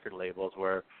in record labels,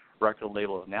 where record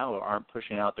labels now aren't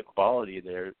pushing out the quality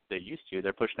they used to.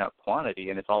 They're pushing out quantity,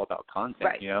 and it's all about content,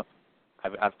 Right.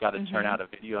 I've got to turn out a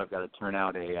video. I've got to turn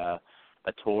out a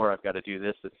tour. I've got to do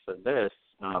this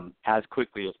as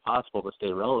quickly as possible to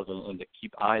stay relevant and to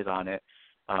keep eyes on it,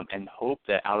 and hope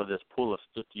that out of this pool of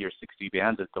 50 or 60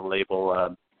 bands that the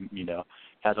label,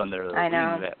 has on their wing,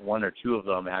 that one or two of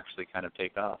them actually kind of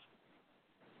take off.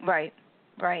 Right.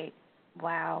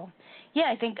 Wow.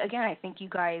 Yeah, I think you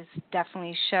guys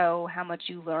definitely show how much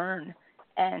you learn,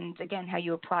 and again, how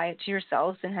you apply it to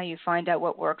yourselves and how you find out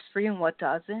what works for you and what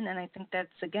doesn't. And I think that's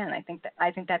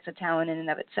a talent in and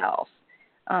of itself.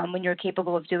 When you're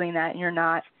capable of doing that and you're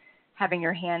not having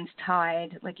your hands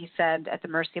tied, like you said, at the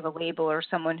mercy of a label or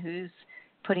someone who's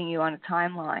putting you on a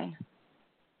timeline.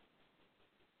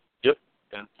 Yep.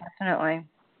 Yeah.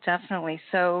 Definitely.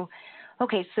 So,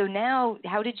 okay, so now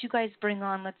how did you guys bring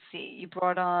on, let's see, you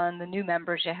brought on the new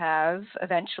members you have.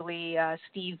 Eventually,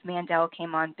 Steve Mandel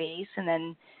came on bass, and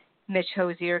then Mitch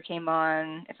Hosier came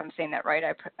on, if I'm saying that right,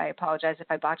 I apologize if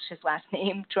I botched his last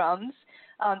name, drums.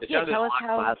 It sounded a lot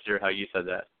classier how you said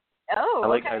that. Oh, I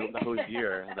like okay.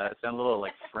 Hosier. That sounds a little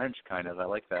like French, kind of. I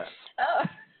like that. Oh,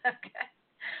 okay.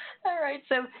 All right.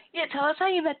 So, yeah, tell us how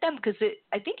you met them, because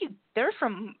I think they're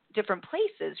from different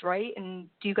places, right? And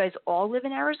do you guys all live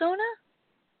in Arizona?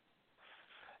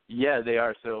 Yeah, they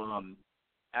are. So,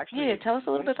 actually, yeah, tell us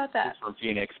a little bit about that. He's from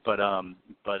Phoenix, but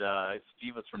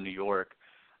Steve was from New York.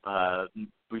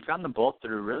 We found them both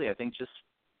through, really, I think, just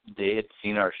they had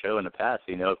seen our show in the past.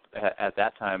 At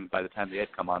that time, by the time they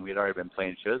had come on, we had already been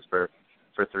playing shows for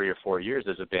 3 or 4 years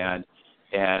as a band,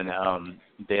 and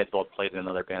they had both played in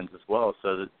other bands as well.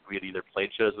 So that we had either played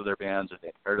shows with their bands, or they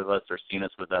had heard of us, or seen us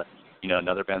with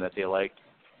another band that they liked.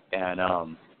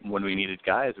 And when we needed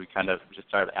guys, we kind of just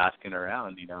started asking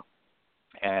around,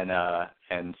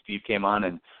 and Steve came on,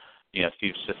 and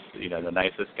Steve's just the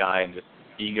nicest guy and just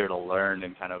eager to learn,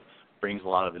 and kind of brings a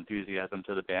lot of enthusiasm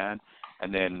to the band.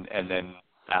 And then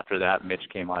after that, Mitch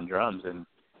came on drums, and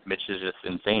Mitch is just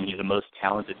insane. He's the most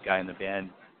talented guy in the band,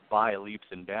 by leaps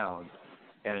and bounds.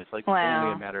 And it's like wow.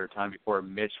 only a matter of time before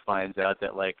Mitch finds out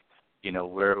that, like, you know,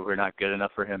 we're not good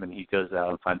enough for him, and he goes out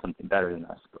and finds something better than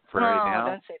us. But for right now,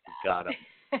 don't say that. we got him.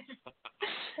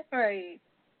 Right.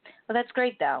 Well, that's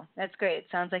great, though. That's great. It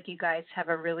sounds like you guys have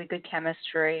a really good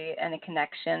chemistry and a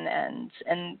connection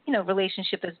and you know,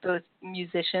 relationship as both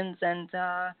musicians and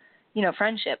you know,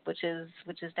 friendship, which is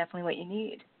definitely what you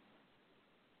need.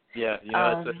 Yeah, you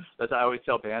know, that's I always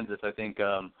tell bands this. I think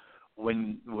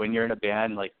when you're in a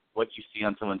band, like what you see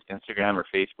on someone's Instagram or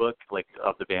Facebook, like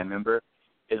of the band member,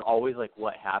 is always like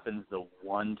what happens the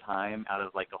one time out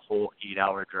of like a whole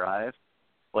 8-hour drive.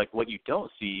 Like what you don't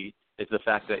see is the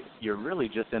fact that you're really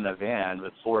just in a van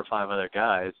with 4 or 5 other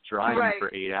guys driving right.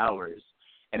 for 8 hours.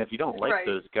 And if you don't like right.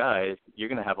 those guys, you're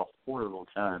going to have a horrible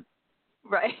time.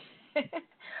 Right.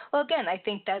 Well, again, I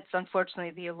think that's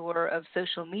unfortunately the allure of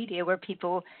social media, where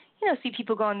people, you know, see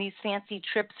people go on these fancy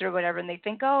trips or whatever, and they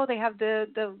think, oh, they have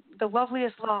the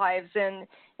loveliest lives, and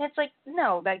it's like,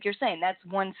 no, like you're saying, that's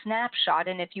one snapshot,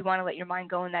 and if you want to let your mind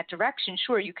go in that direction,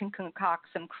 sure, you can concoct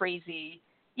some crazy,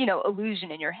 you know,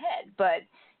 illusion in your head, but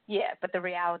yeah, but the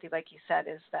reality, like you said,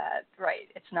 is that, right,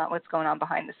 it's not what's going on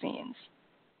behind the scenes.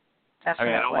 Definitely. I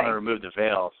mean, I don't want to remove the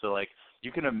veil, so, like,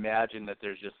 you can imagine that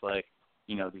there's just, like,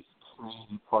 you know, these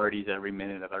parties every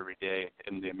minute of every day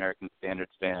in the American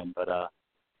Standards band, but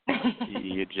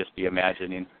you'd just be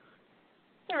imagining.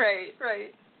 Right.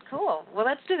 Cool. Well,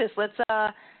 let's do this. Let's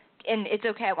and it's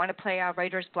okay. I want to play our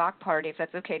Writer's Block Party, if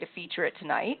that's okay, to feature it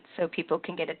tonight, so people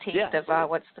can get a taste of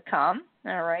what's to come.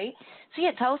 All right. So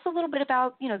yeah, tell us a little bit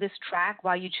about, you know, this track,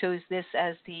 why you chose this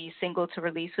as the single to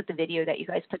release with the video that you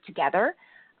guys put together.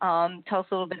 Tell us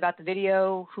a little bit about the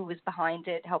video, who was behind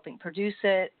it, helping produce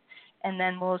it, and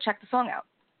then we'll check the song out.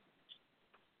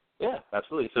 Yeah,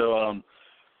 absolutely. So,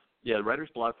 Writer's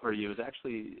Block Party was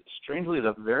actually, strangely,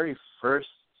 the very first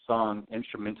song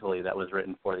instrumentally that was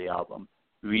written for the album.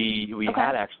 We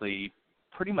had actually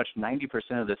pretty much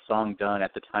 90% of this song done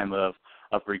at the time of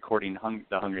recording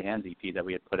the Hungry Hands EP that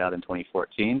we had put out in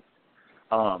 2014.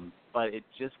 But it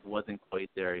just wasn't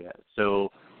quite there yet. So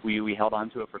we held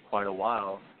on to it for quite a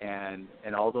while, and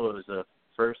although it was the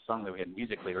first song that we had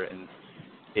musically written,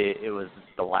 it was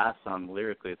the last song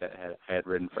lyrically that I had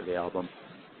written for the album.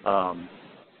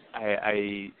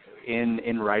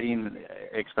 In writing,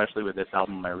 especially with this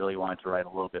album, I really wanted to write a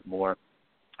little bit more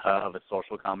of a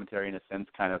social commentary, in a sense,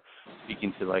 kind of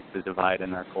speaking to like the divide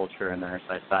in our culture and our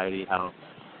society, how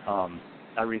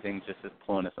everything just is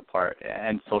pulling us apart,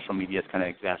 and social media is kind of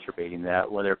exacerbating that,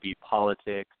 whether it be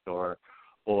politics or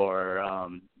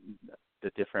the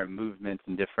different movements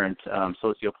and different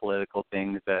sociopolitical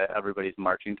things that everybody's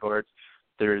marching towards.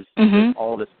 There's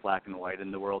all this black and white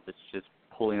in the world that's just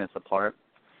pulling us apart,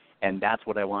 and that's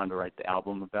what I wanted to write the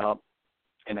album about.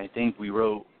 And I think we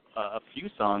wrote a few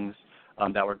songs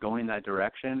that were going that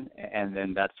direction, and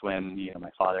then that's when, you know,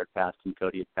 my father had passed and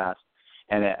Cody had passed,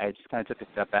 and I just kind of took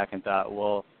a step back and thought,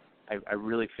 well, I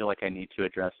really feel like I need to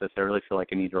address this. I really feel like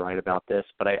I need to write about this,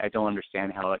 but I don't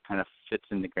understand how it kind of fits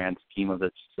in the grand scheme of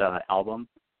this album.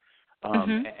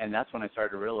 And that's when I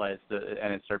started to realize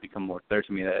and it started to become more clear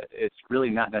to me that it's really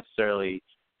not necessarily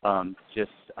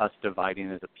just us dividing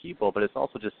as a people, but it's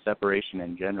also just separation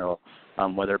in general,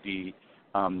 whether it be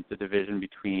the division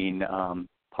between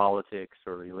politics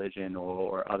or religion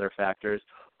or other factors,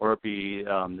 or it be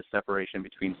the separation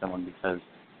between someone because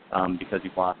he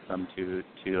lost them to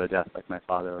a death like my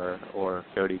father or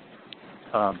Cody.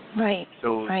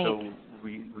 So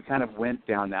we kind of went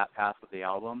down that path with the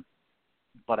album,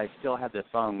 but I still had this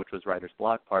song, which was Writer's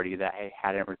Block Party, that I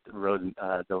hadn't written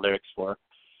the lyrics for.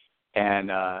 And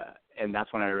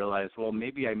that's when I realized, well,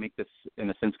 maybe I make this, in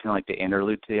a sense, kind of like the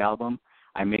interlude to the album.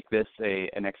 I make this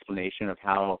an explanation of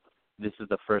how this is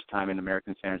the first time in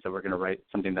American Standards that we're going to write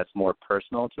something that's more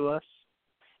personal to us,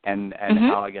 and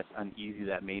how, I guess, uneasy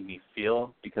that made me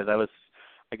feel, because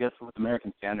I guess with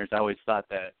American Standards, I always thought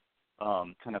that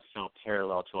kind of felt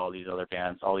parallel to all these other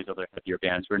bands, all these other heavier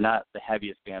bands. We're not the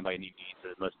heaviest band by any means, or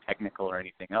the most technical or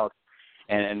anything else,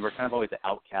 and we're kind of always the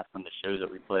outcast on the shows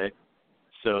that we play.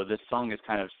 So this song is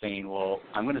kind of saying, well,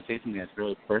 I'm going to say something that's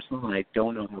really personal, and I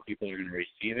don't know how people are going to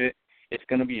receive it. It's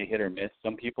going to be a hit or miss.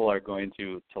 Some people are going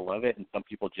to love it, and some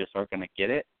people just aren't going to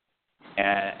get it.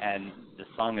 And the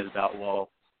song is about, well,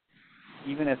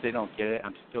 even if they don't get it,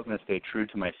 I'm still going to stay true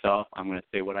to myself. I'm going to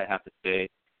say what I have to say.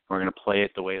 We're going to play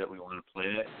it the way that we want to play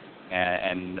it.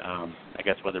 And I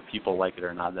guess whether people like it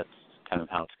or not, that's kind of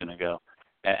how it's going to go.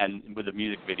 And with the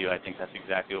music video, I think that's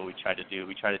exactly what we try to do.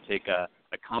 We try to take a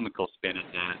comical spin at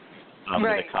that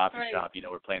with a coffee shop. You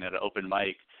know, we're playing at an open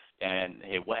mic, and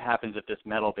hey, what happens if this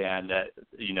metal band that,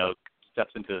 you know,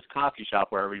 steps into this coffee shop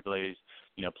where everybody's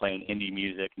playing indie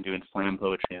music and doing slam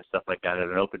poetry and stuff like that at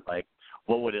an open mic,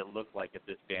 what would it look like if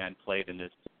this band played in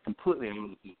this completely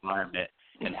new environment,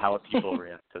 and how would people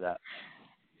react to that?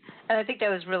 And I think that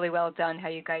was really well done how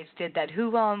you guys did that.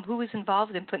 Who was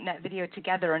involved in putting that video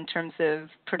together in terms of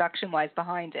production-wise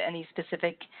behind it? Any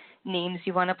specific names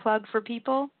you want to plug for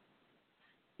people?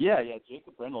 Yeah,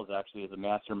 Jacob Reynolds actually is a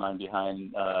mastermind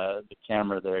behind the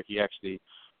camera there. He actually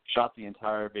shot the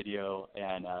entire video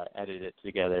and edited it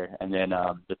together. And then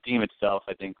the theme itself,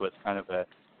 I think, was kind of a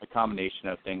combination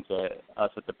of things that us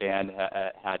at the band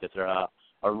had as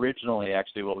originally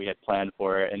actually what we had planned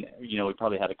for. And, we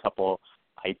probably had a couple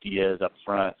ideas up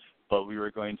front, but we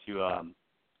were going to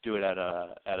do it at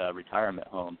a retirement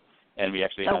home. And we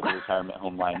actually had the retirement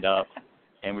home lined up.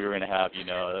 And we were going to have,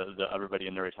 everybody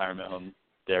in the retirement home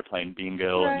there playing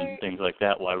bingo and things like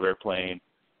that while we were playing.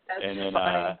 That's and then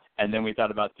funny. And then we thought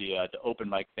about the open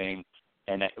mic thing,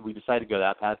 and we decided to go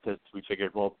that path because we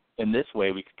figured, well, in this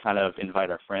way we could kind of invite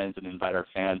our friends and invite our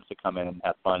fans to come in and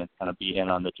have fun and kind of be in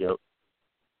on the joke.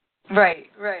 Right.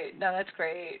 No, that's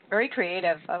great. Very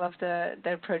creative. I love the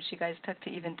approach you guys took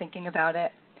to even thinking about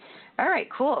it. All right,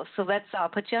 cool. So let's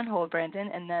put you on hold,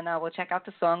 Brandon, and then we'll check out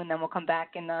the song, and then we'll come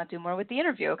back and do more with the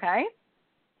interview, okay?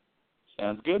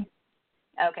 Sounds good.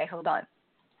 Okay, hold on.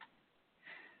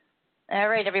 All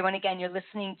right, everyone. Again, you're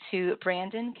listening to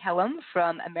Brandon Kellum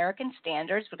from American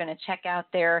Standards. We're going to check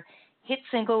out their hit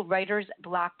single, Writer's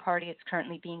Block Party. It's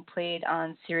currently being played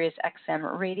on Sirius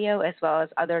XM radio as well as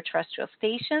other terrestrial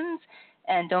stations.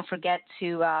 And don't forget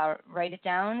to write it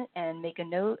down and make a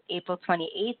note. April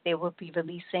 28th, they will be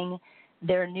releasing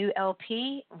their new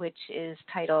LP, which is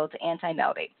titled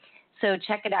Anti-Melody. So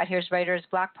check it out. Here's Writer's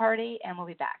Block Party, and we'll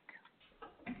be back.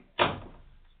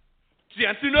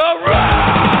 Dancing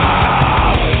around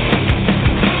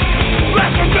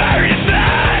like a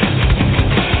marionette,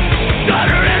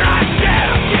 stuttering on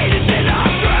dedicated in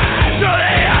our breath, so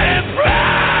they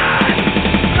unimpressed.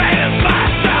 Made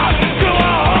myself to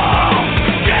a home,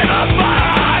 gave up my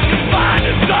heart to find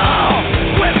a soul.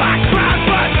 With my crown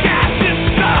for cast in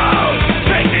stone,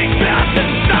 taking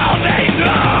nothing so they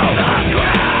know. The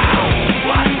ground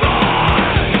was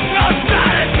born, no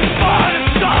silence before the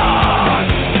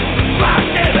storm.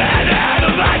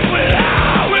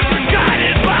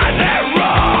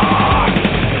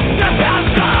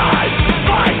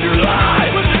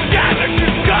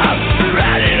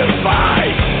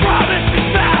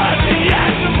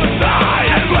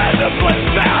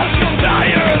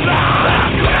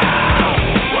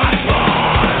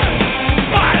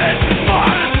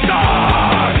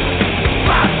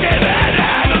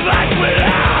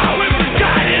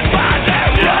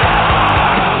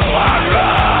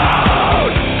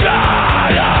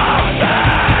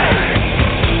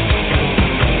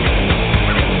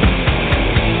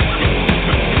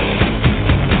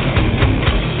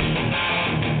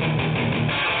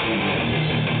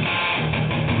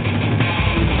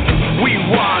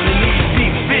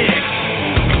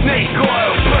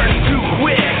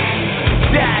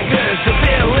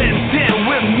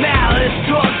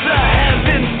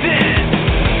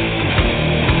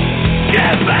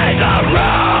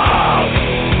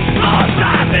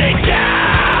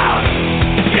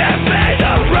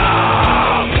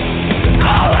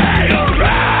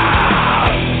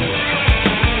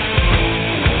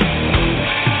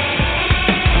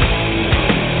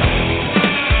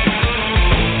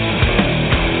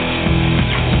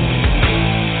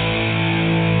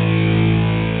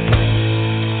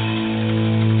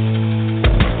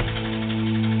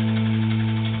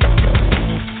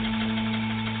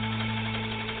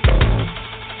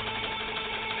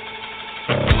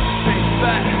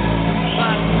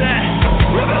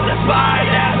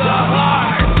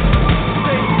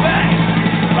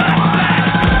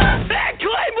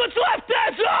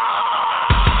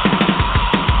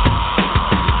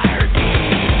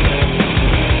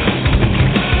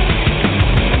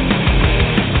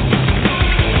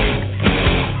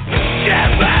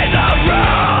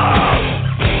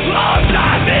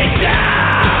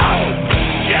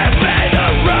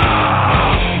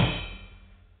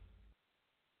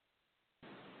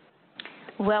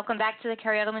 Welcome back to the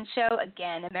Kerri Edelman Show.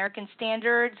 Again, American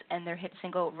Standards and their hit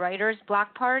single, Writer's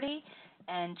Block Party.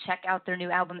 And check out their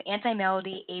new album,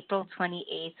 Anti-Melody, April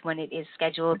 28th, when it is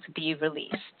scheduled to be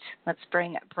released. Let's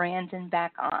bring Brandon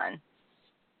back on.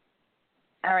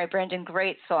 All right, Brandon,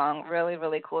 great song. Really,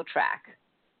 really cool track.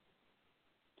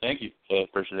 Thank you. Yeah,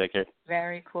 appreciate that, Kerri.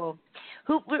 Very cool.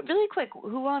 Really quick,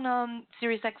 who on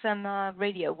Sirius XM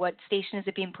radio? What station is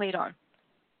it being played on?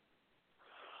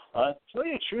 To tell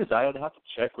you the truth, I would have to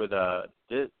check with the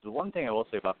one thing I will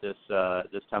say about this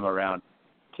time around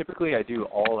typically I do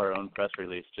all our own press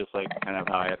release, just like kind of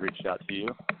how I had reached out to you.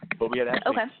 But we had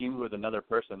actually teamed with another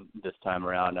person this time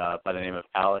around by the name of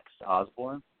Alex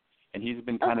Osborne, and he's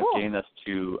been kind of getting us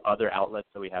to other outlets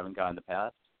that we haven't got in the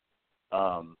past.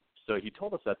 So he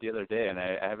told us that the other day, and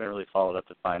I haven't really followed up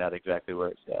to find out exactly where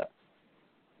it's at.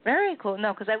 Very cool.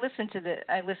 No, because I listen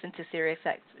to Sirius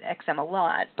XM a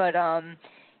lot, but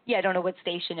yeah, I don't know what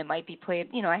station it might be played.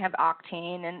 You know, I have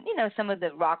Octane and some of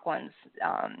the rock ones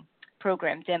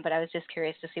programmed in, but I was just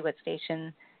curious to see what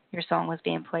station your song was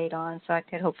being played on, so I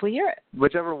could hopefully hear it.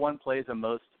 Whichever one plays the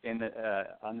most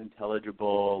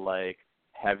unintelligible, like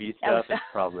heavy stuff, is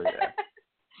probably there.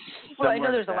 Well, I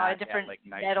know there's a lot of different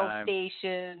metal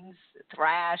stations,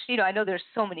 thrash. I know there's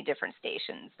so many different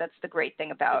stations. That's the great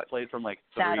thing about it's played from like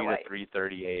 3 satellite. to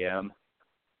 3:30 a.m.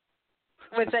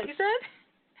 What's that you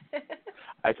said?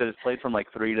 I said it's played from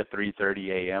like 3 to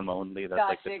 3:30 a.m. only. That's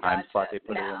like the time slot they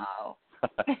put it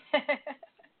in.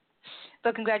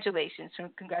 But congratulations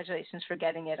for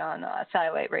getting it on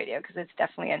satellite radio, because it's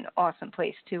definitely an awesome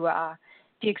place to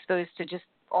be exposed to just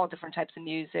all different types of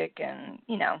music and,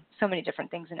 so many different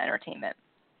things in entertainment.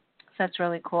 So that's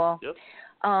really cool. Yep.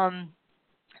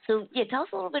 So, yeah, tell us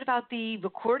a little bit about the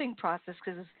recording process,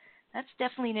 because that's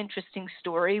definitely an interesting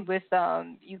story with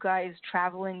you guys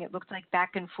traveling, it looked like,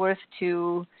 back and forth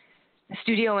to the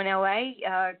studio in L.A.,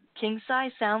 King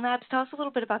Size Sound Labs. Tell us a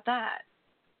little bit about that.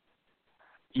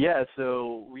 Yeah,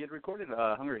 so we had recorded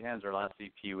Hungry Hands, our last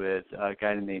EP, with a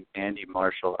guy named Andy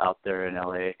Marshall out there in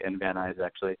L.A., in Van Nuys,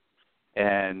 actually.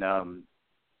 And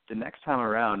the next time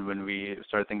around, when we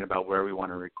started thinking about where we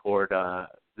want to record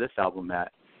this album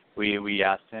at, we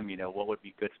asked him, what would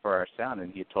be good for our sound,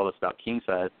 and he told us about King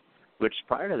Size, which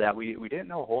prior to that we didn't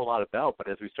know a whole lot about. But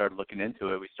as we started looking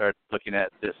into it, we started looking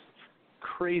at this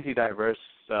crazy diverse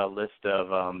list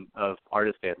of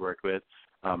artists they had worked with,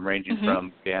 ranging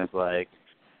from bands like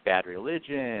Bad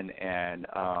Religion and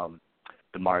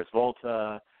the Mars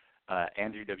Volta,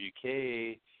 Andrew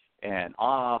WK, and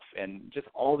Off, and just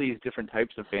all these different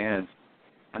types of bands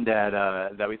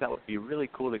that we thought would be really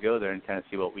cool to go there and kind of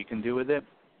see what we can do with it.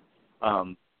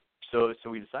 So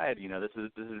we decided, this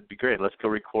would be great. Let's go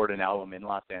record an album in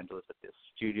Los Angeles at this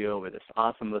studio with this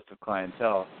awesome list of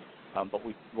clientele. But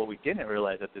what we didn't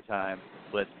realize at the time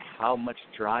was how much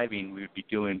driving we would be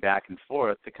doing back and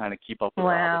forth to kind of keep up with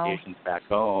our obligations back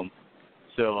home.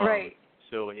 So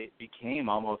so it became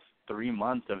almost 3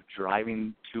 months of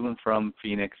driving to and from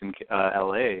Phoenix and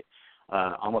L.A.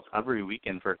 Almost every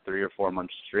weekend for 3 or 4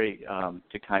 months straight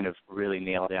to kind of really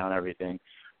nail down everything.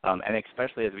 And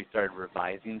especially as we started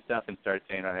revising stuff and started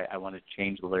saying, all right, I want to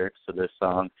change the lyrics to this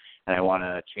song, and I want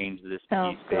to change this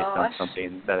piece based on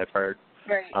something that I've heard.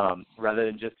 Right. Rather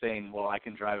than just saying, well, I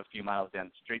can drive a few miles down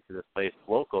the street to this place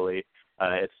locally,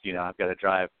 it's, I've got to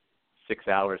drive 6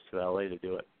 hours to L.A. to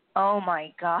do it. Oh,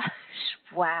 my gosh.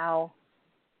 Wow.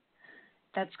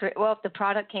 That's great. Well, if the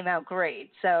product came out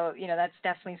great, so, that's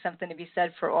definitely something to be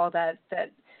said for all that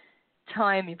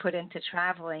time you put into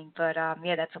traveling. But,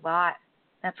 yeah, that's a lot.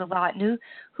 That's a lot.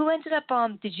 Who ended up,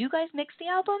 did you guys mix the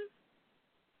album?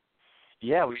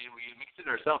 Yeah, we mixed it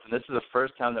ourselves, and this is the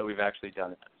first time that we've actually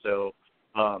done it. So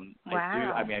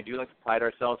I do like to pride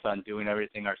ourselves on doing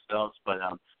everything ourselves, but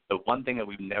the one thing that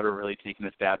we've never really taken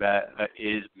a stab at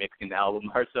is mixing the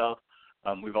album ourselves.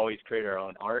 We've always created our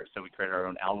own art, so we create our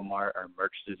own album art, our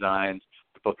merch designs,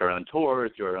 we book our own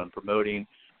tours, do our own promoting.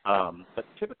 But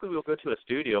typically we'll go to a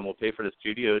studio and we'll pay for the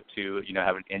studio to,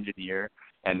 have an engineer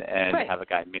and have a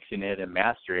guy mixing it and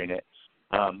mastering it.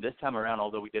 This time around,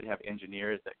 although we did have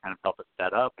engineers that kind of help us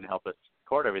set up and help us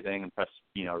record everything and press,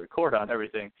 record on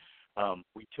everything,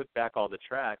 we took back all the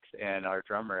tracks, and our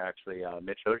drummer, actually,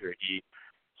 Mitch Hosier,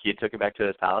 he took it back to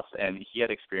his house, and he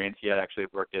had experience. He had actually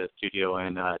worked at a studio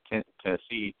in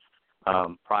Tennessee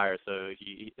prior, so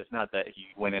it's not that he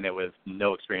went in it with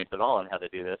no experience at all on how to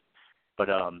do this, but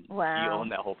he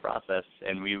owned that whole process,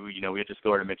 and we would just go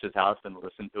over to Mitch's house and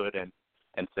listen to it and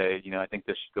say, I think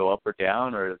this should go up or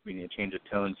down, or we need to change the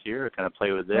tones here, or kind of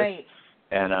play with this. Right.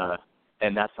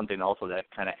 And that's something also that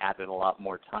kind of added a lot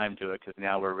more time to it, because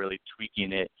now we're really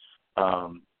tweaking it,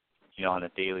 on a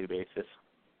daily basis.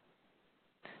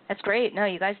 That's great. No,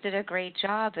 you guys did a great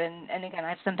job. And again, I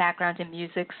have some background in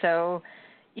music, so,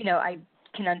 I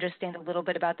can understand a little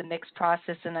bit about the mix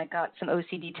process, and I got some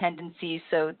OCD tendencies.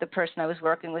 So the person I was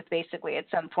working with basically at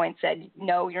some point said,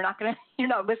 no, you're not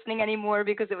listening anymore,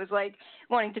 because it was like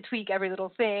wanting to tweak every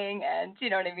little thing, and you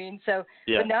know what I mean? So,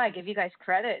 But no, I give you guys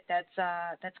credit.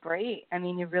 That's great. I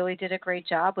mean, you really did a great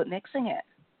job with mixing it.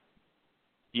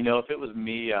 If it was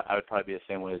me, I would probably be the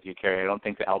same way as you, Kerri. I don't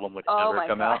think the album would ever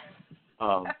come out.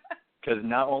 Because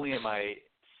not only am I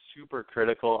super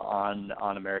critical on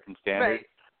American Standard,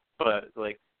 but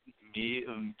like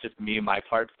me, my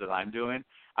parts that I'm doing,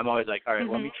 I'm always like, all right,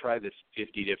 let me try this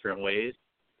 50 different ways.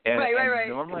 And, and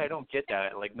normally I don't get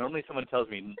that. Like normally someone tells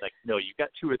me like, no, you got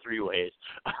 2 or 3 ways.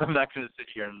 I'm not going to sit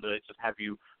here and just have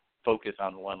you focus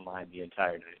on one line the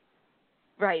entire night.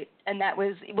 Right, and that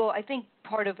was, well, I think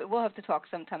part of it, we'll have to talk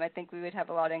sometime. I think we would have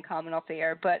a lot in common off the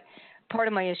air, but part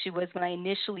of my issue was when I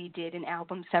initially did an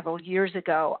album several years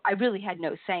ago, I really had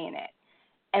no say in it.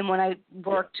 And when I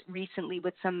worked recently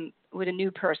with a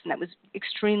new person that was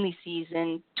extremely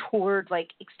seasoned, toured like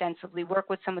extensively, worked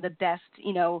with some of the best,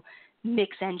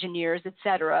 mix engineers, et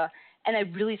cetera, and I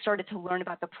really started to learn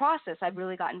about the process, I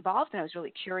really got involved and I was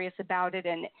really curious about it.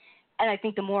 And I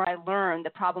think the more I learned,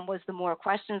 the problem was the more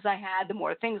questions I had, the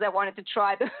more things I wanted to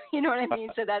try. You know what I mean?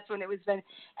 So that's when it was then,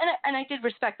 and I did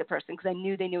respect the person because I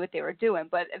knew they knew what they were doing.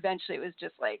 But eventually it was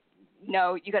just like,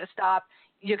 no, you got to stop.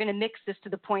 You're going to mix this to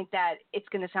the point that it's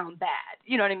going to sound bad.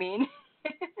 You know what I mean?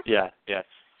 Yeah.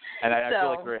 And I feel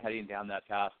like we're heading down that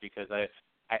path because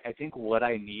I think what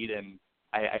I need, and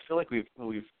I feel like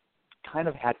we've kind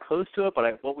of had close to it,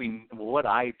 but what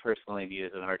I personally need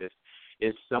as an artist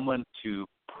is someone to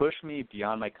push me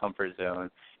beyond my comfort zone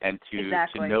and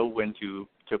to know when to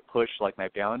push like my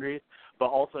boundaries, but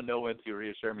also know when to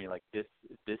reassure me like this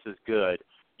is good.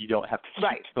 You don't have to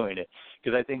keep doing it.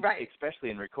 Because I think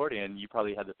especially in recording, and you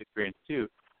probably had this experience too,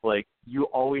 like you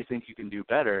always think you can do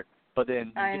better, but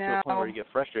then you get to a point where you get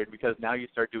frustrated because now you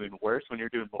start doing worse when you're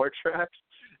doing more tracks.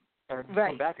 And you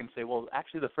come back and say, well,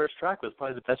 actually the first track was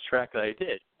probably the best track that I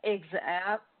did.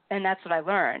 Exactly. And that's what I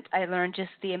learned. I learned just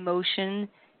the emotion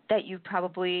that you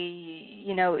probably,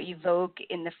 evoke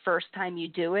in the first time you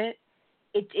do it.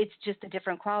 It's just a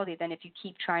different quality than if you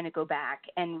keep trying to go back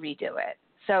and redo it.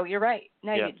 So you're right.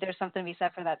 No, there's something to be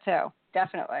said for that too.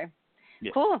 Definitely.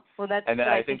 Yeah. Cool. Well, that's. And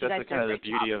I think that's kind of the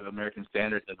beauty of American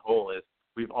Standards as a whole is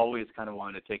we've always kind of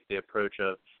wanted to take the approach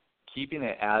of keeping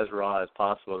it as raw as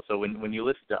possible. So when you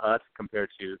listen to us compared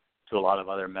to a lot of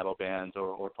other metal bands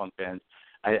or punk bands,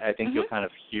 I think you'll kind of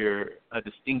hear a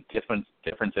distinct difference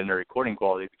in the recording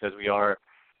quality because we are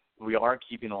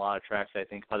keeping a lot of tracks I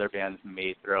think other bands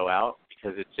may throw out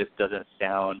because it just doesn't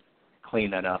sound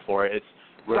clean enough, or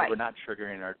we're not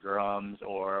triggering our drums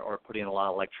or putting a lot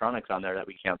of electronics on there that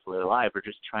we can't play live. We're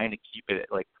just trying to keep it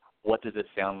like, what does it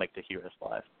sound like to hear us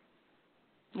live?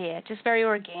 Yeah, just very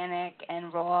organic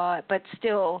and raw, but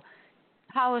still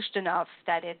polished enough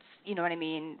that it's, you know what I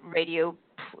mean, radio,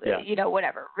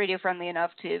 radio friendly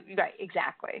enough to,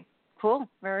 exactly. Cool,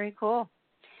 very cool.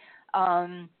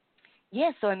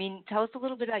 So, I mean, tell us a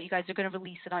little bit about, you guys are going to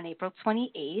release it on April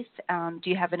 28th. Do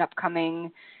you have an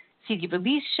upcoming CD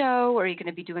release show, or are you going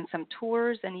to be doing some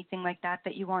tours, anything like that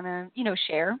you want to,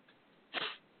 share?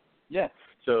 Yeah.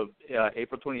 So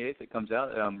April 28th it comes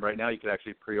out. Right now you can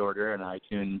actually pre-order on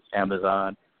iTunes,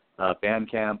 Amazon,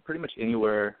 Bandcamp, pretty much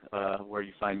anywhere where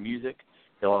you find music.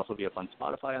 It'll also be up on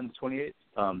Spotify on the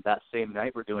 28th. That same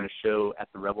night we're doing a show at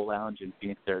the Rebel Lounge in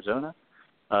Phoenix, Arizona,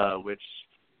 which,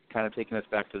 kind of taking us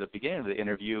back to the beginning of the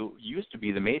interview, used to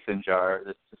be the Mason Jar,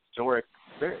 this historic,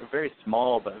 very, very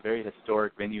small but very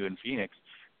historic venue in Phoenix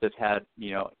that's had,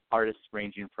 artists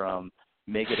ranging from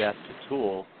Megadeth to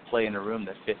Tool play in a room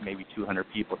that fit maybe 200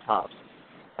 people tops.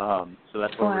 So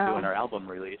that's where we're doing our album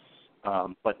release.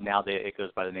 But now it goes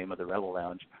by the name of the Rebel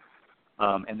Lounge.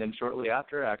 And then shortly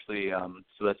after, actually,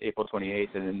 so that's April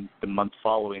 28th, and then the month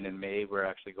following in May, we're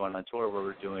actually going on tour where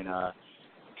we're doing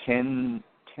 10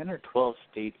 or 12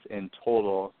 states in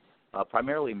total,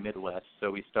 primarily Midwest. So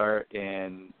we start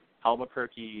in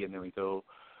Albuquerque, and then we go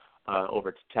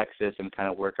over to Texas and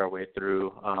kind of work our way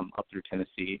through up through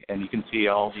Tennessee. And you can see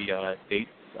all the dates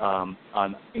on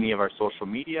any of our social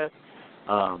media.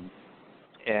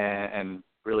 And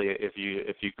really, if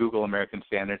you Google American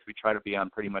Standards, we try to be on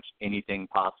pretty much anything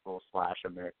possible /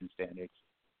 American Standards.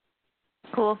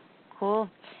 Cool.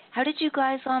 How did you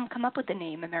guys come up with the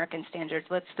name American Standards?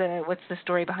 What's the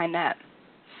story behind that?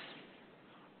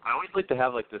 I always like to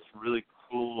have like this really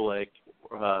cool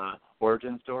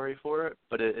origin story for it,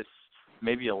 but it's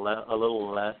maybe a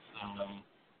little less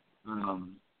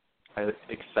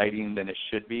exciting than it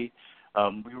should be.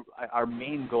 Our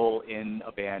main goal in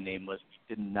a band name was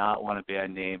we did not want a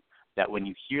band name that when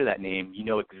you hear that name, you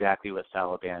know exactly what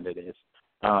style of band it is.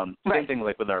 Same thing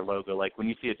like with our logo. Like when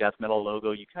you see a death metal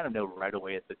logo, you kind of know right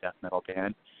away it's a death metal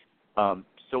band.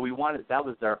 So that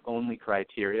was our only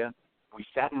criteria. We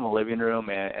sat in the living room,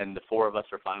 and the 4 of us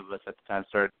or 5 of us at the time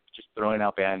started just throwing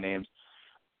out band names.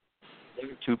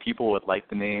 Maybe 2 people would like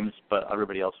the names, but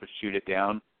everybody else would shoot it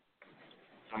down.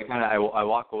 So I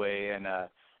walk away, and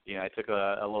I took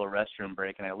a little restroom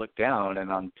break, and I looked down,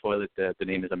 and on the toilet the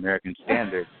name is American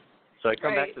Standard. So I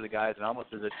come back to the guys and almost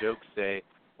as a joke say,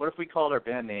 what if we called our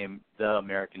band name The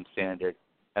American Standard?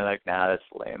 And like, nah, that's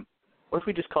lame. What if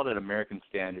we just called it American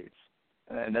Standards?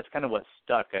 And that's kind of what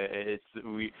stuck.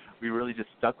 We really just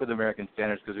stuck with American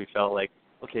Standards because we felt like,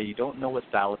 okay, you don't know what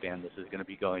style of band this is going to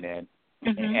be going in.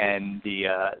 And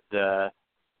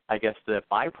I guess the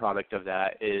byproduct of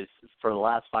that is for the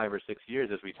last 5 or 6 years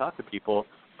as we talk to people,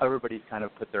 everybody's kind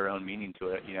of put their own meaning to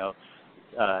it,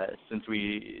 Since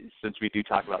we do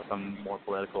talk about some more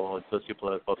political and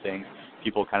sociopolitical things,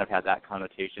 people kind of have that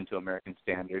connotation to American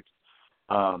Standards.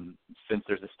 Since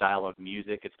there's a style of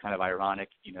music, it's kind of ironic.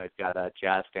 You've got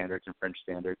jazz standards and French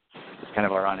standards. It's kind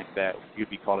of ironic that you'd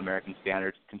be called American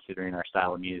Standards considering our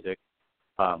style of music.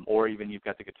 Or even you've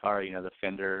got the guitar. The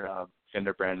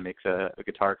Fender brand makes a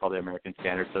guitar called the American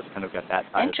Standard, so it's kind of got that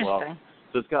tie as well.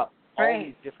 So it's got all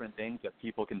these different things that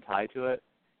people can tie to it.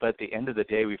 But at the end of the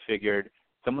day, we figured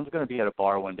someone's going to be at a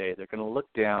bar one day. They're going to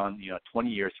look down, 20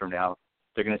 years from now.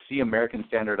 They're going to see American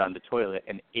Standard on the toilet,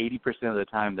 and 80% of the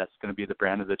time that's going to be the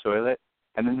brand of the toilet.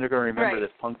 And then they're going to remember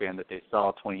this punk band that they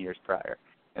saw 20 years prior.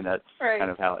 And that's kind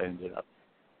of how it ended up.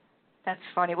 That's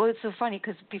funny. Well, it's so funny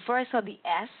because before I saw the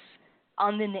S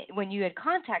on when you had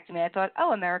contacted me, I thought,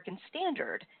 oh, American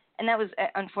Standard. And that was,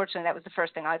 unfortunately, that was the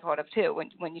first thing I thought of, too,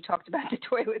 when you talked about the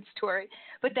toilet story.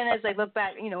 But then as I look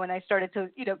back, when I started to,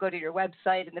 go to your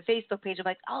website and the Facebook page, I'm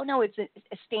like, oh, no, it's a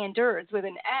Standards with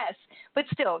an S. But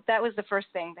still, that was the first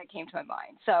thing that came to my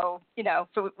mind. So,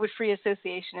 with free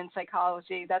association in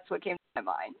psychology, that's what came to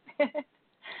my mind.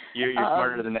 You're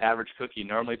smarter than the average cookie.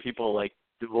 Normally people,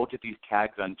 we'll get these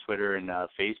tags on Twitter and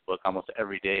Facebook almost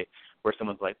every day where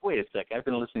someone's like, wait a sec, I've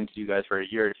been listening to you guys for a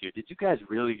year or two. Did you guys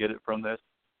really get it from this?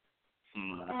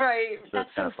 Right. So it's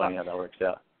kind of funny how that works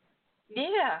out.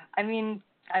 Yeah. I mean,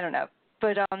 I don't know.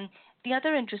 But the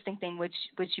other interesting thing which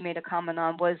you made a comment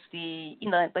on was the,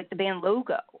 the band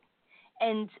logo.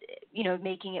 And,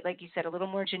 making it, like you said, a little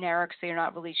more generic so you're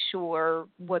not really sure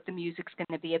what the music's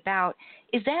going to be about.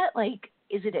 Is that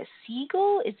is it a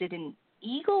seagull? Is it an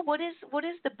eagle? What is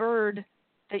the bird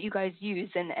that you guys use?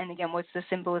 And again, what's the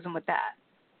symbolism with that?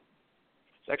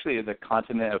 It's actually the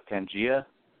continent of Pangaea.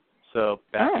 So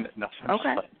back in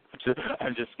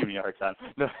I'm just giving you a hard time.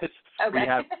 No, we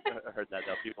have heard that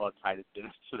though. People have tied it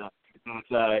to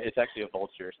it's actually a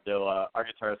vulture. So our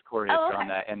guitarist Kerri has drawn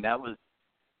that, and that was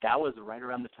right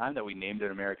around the time that we named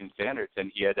it American Standards,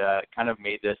 and he had kind of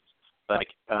made this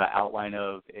outline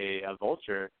of a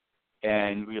vulture,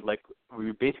 and we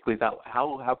basically thought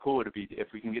how cool would it be if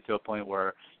we can get to a point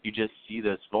where you just see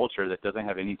this vulture that doesn't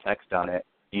have any text on it,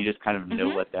 and you just kind of know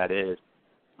what that is.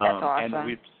 That's awesome. And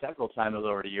we've several times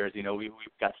over the years, we've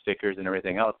got stickers and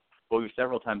everything else, but we've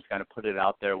several times kind of put it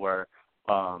out there where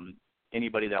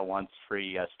anybody that wants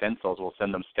free stencils, we'll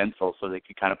send them stencils so they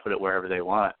can kind of put it wherever they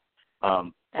want.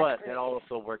 But that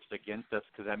also works against us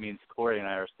because that means Kerri and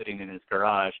I are sitting in his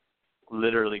garage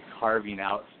literally carving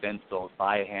out stencils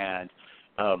by hand,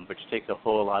 which takes a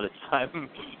whole lot of time.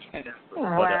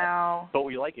 Wow. But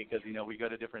we like it because, we go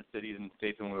to different cities and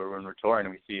states when we're touring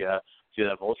and we see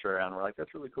that vulture around. We're like,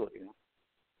 that's really cool.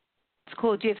 It's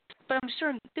cool. But I'm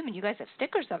assuming you guys have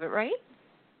stickers of it, right?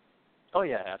 Oh,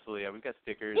 yeah, absolutely. Yeah, we've got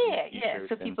stickers. Yeah.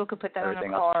 So people could put that on a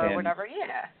car or whatever.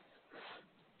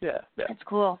 Yeah. That's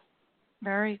cool.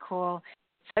 Very cool.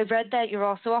 So I read that you're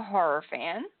also a horror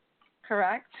fan,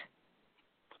 correct?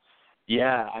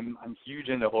 Yeah, I'm huge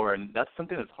into horror, and that's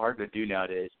something that's hard to do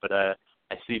nowadays. But I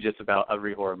see just about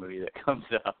every horror movie that comes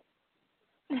out.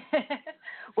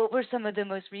 What were some of the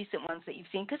most recent ones that you've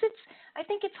seen? Because I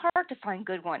think it's hard to find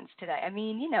good ones today. I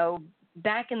mean,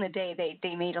 back in the day,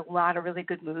 they made a lot of really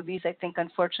good movies. I think,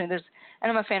 unfortunately,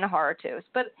 and I'm a fan of horror too.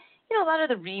 But a lot of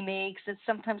the remakes, it's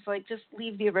sometimes just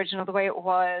leave the original the way it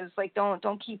was.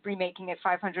 Don't keep remaking it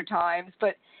 500 times.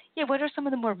 But yeah, what are some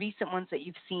of the more recent ones that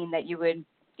you've seen that you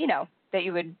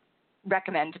would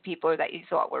recommend to people or that you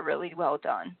thought were really well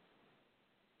done?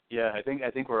 Yeah, I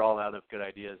think we're all out of good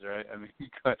ideas, right? I mean,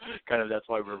 kind of that's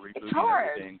why we're rebooting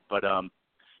everything. But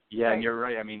yeah, and you're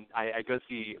right. I mean, I go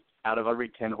see out of every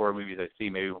 10 horror movies I see,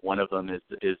 maybe one of them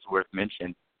is worth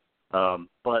mention.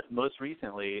 But most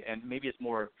recently, and maybe it's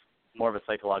more of a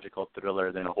psychological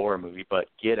thriller than a horror movie, but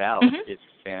Get Out is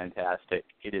fantastic.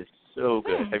 It is so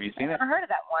good. Have you seen it? I've never heard of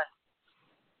that one.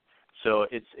 So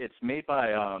it's made by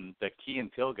the Key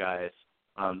and Peele guys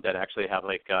that actually have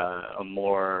a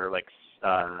more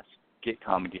skit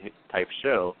comedy type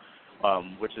show,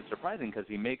 which is surprising because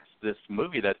he makes this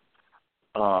movie that's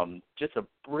just a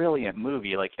brilliant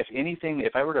movie.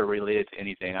 If I were to relate it to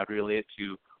anything, I'd relate it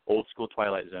to old school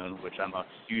Twilight Zone, which I'm a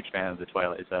huge fan of the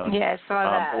Twilight Zone. Yeah, I saw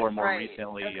that. Or more right.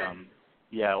 recently,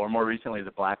 Okay. or more recently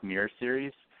the Black Mirror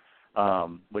series,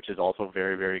 which is also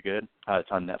very, very good. It's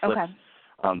on Netflix.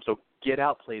 Okay. So Get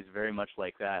Out plays very much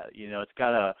like that.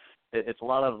 It's a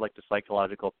lot of like the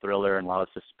psychological thriller and a lot of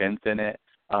suspense in it.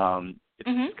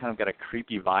 It's kind of got a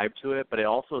creepy vibe to it, but it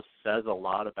also says a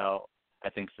lot about, I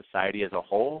think, society as a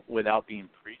whole without being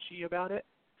preachy about it.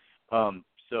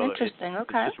 So interesting.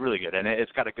 It's just really good, and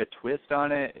it's got a good twist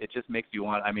on it. It just makes you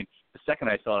want. I mean, the second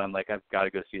I saw it, I'm like, I've got to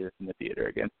go see this in the theater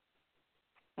again.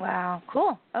 Wow,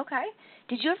 cool. Okay.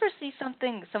 Did you ever see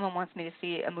something? Someone wants me to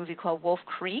see a movie called Wolf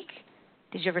Creek.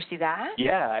 Did you ever see that?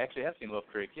 Yeah, I actually have seen Wolf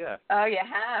Creek. Yeah. Oh, you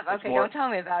have? Okay, don't tell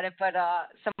me about it. But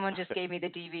someone just gave me the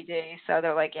DVD, so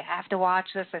they're like, you have to watch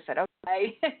this. I said,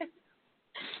 okay.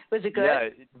 Was it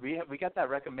good? Yeah, we got that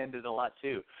recommended a lot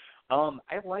too.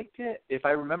 I liked it. If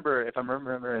I'm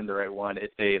remembering the right one,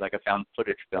 it's a found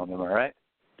footage film. Am I right?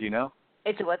 Do you know?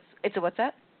 It's a what's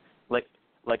that?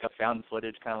 Like a found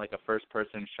footage, kind of like a first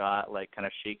person shot, like kind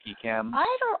of shaky cam.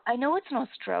 I know it's an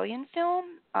Australian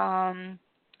film.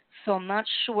 So I'm not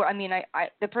sure. I mean,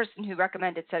 the person who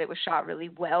recommended said it was shot really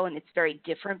well, and it's very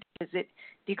different because it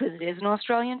is an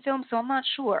Australian film. So I'm not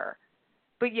sure.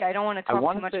 But yeah, I don't want to talk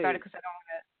too much about it because I don't want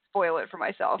to spoil it for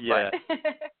myself. Yeah.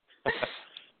 But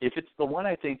If it's the one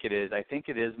I think it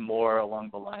is more along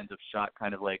the lines of shot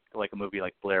kind of like a movie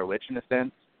like Blair Witch in a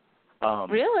sense.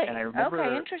 Really? And I remember,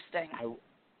 okay, interesting.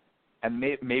 And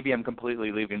maybe I'm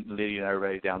completely leading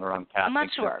everybody down the wrong path. I'm not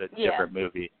sure. It's a different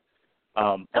movie. But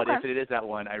okay. if it is that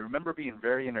one, I remember being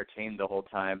very entertained the whole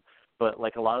time. But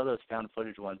like a lot of those found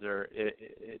footage ones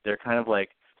they're kind of like,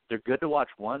 they're good to watch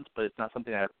once, but it's not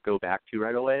something I go back to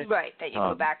right away. Right, that you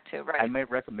go back to, right. I might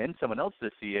recommend someone else to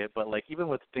see it, but like even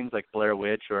with things like Blair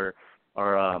Witch or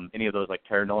any of those like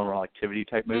paranormal activity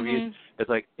type movies, it's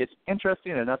like it's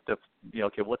interesting enough to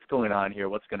okay, what's going on here?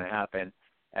 What's going to happen?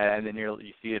 And then you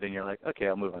see it and you're like, okay,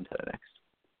 I'll move on to the next.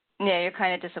 Yeah, you're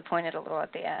kind of disappointed a little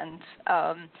at the end.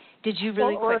 Did you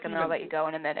really quick, and then I'll let you go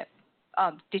in a minute.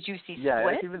 Did you see Split?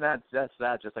 Yeah, even that's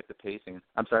that, just like the pacing.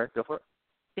 I'm sorry, go for it.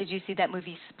 Did you see that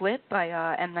movie Split by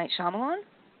M. Night Shyamalan?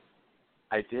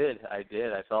 I did.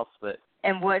 I saw Split.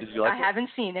 And what? Did you like I haven't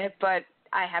seen it, but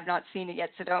I have not seen it yet,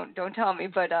 so don't tell me.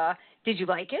 But did you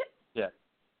like it? Yeah,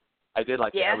 I did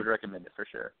like it. I would recommend it for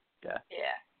sure. Yeah.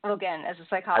 Yeah. Well, again, as a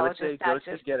psychologist, I would say that's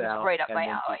go just Get Out right up and my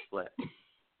then alley. See Split.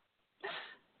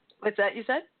 What's that you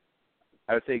said?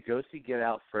 I would say go see Get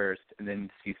Out first and then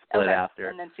see Split after.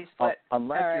 And then see Split.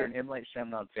 Unless All you're right. an M. Night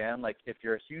Shyamalan fan, like if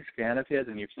you're a huge fan of his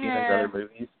and you've seen his other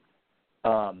movies, this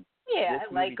I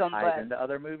like them, ties but into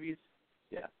other movies.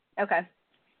 Yeah. Okay.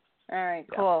 All right.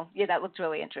 Cool. Yeah, that looked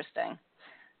really interesting.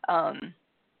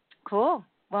 Cool.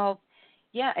 Well,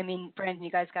 yeah. I mean, Brandon,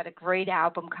 you guys got a great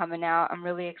album coming out. I'm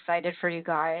really excited for you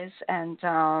guys.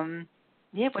 And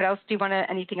yeah, what else do you want to?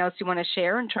 Anything else you want to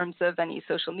share in terms of any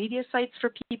social media sites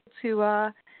for people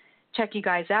to check you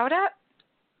guys out at?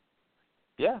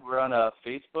 Yeah, we're on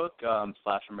Facebook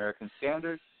 / American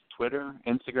Standards, Twitter,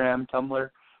 Instagram, Tumblr.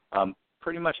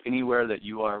 Pretty much anywhere that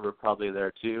you are, we're probably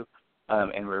there too.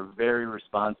 And we're very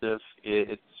responsive.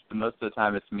 It's most of the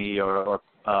time it's me or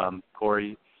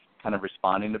Corey kind of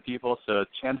responding to people. So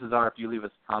chances are, if you leave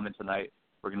us a comment tonight,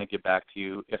 we're going to get back to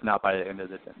you. If not by the end of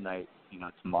this night,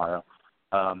 tomorrow.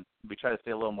 We try to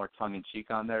stay a little more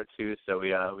tongue-in-cheek on there too, so we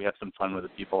have some fun with the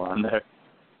people on there.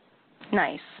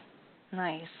 Nice.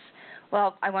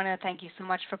 Well, I want to thank you so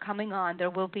much for coming on. There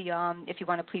will be, if you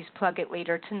want to please plug it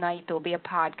later tonight, there will be a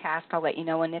podcast. I'll let you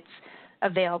know when it's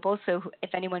available. So if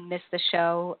anyone missed the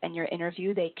show and your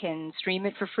interview, they can stream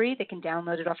it for free. They can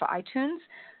download it off of iTunes.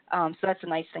 So that's a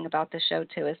nice thing about the show,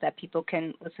 too, is that people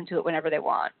can listen to it whenever they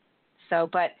want. So,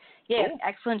 but, yeah, cool.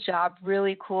 Excellent job.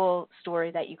 Really cool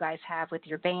story that you guys have with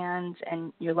your bands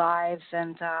and your lives.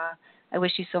 And I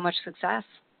wish you so much success.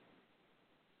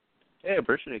 Hey, I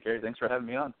appreciate it, Kerri. Thanks for having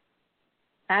me on.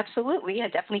 Absolutely. Yeah,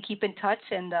 definitely keep in touch.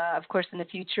 And, of course, in the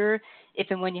future, if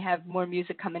and when you have more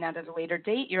music coming out at a later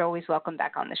date, you're always welcome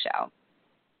back on the show.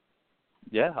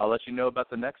 Yeah, I'll let you know about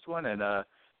the next one. And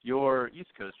you're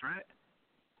East Coast, right?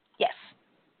 Yes.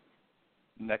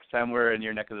 Next time we're in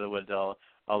your neck of the woods,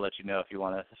 I'll let you know if you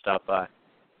want to stop by.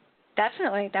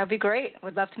 Definitely. That would be great.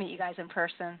 Would love to meet you guys in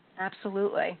person.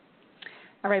 Absolutely.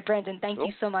 All right, Brandon, thank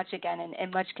you so much again,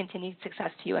 and much continued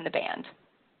success to you and the band.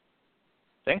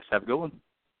 Thanks. Have a good one.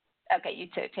 Okay, you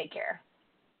too. Take care.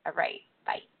 All right.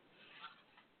 Bye.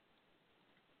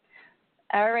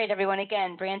 All right, everyone.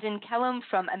 Again, Brandon Kellum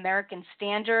from American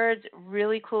Standards.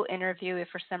 Really cool interview. If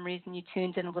for some reason you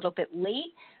tuned in a little bit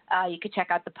late, you could check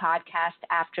out the podcast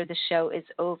after the show is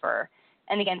over.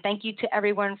 And again, thank you to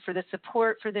everyone for the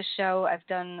support for this show. I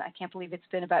can't believe it's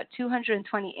been about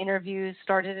 220 interviews,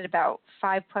 started it about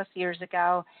 5+ years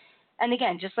ago. And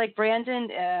again, just like Brandon,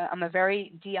 I'm a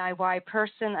very DIY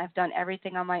person. I've done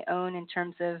everything on my own in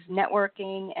terms of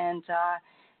networking and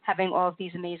having all of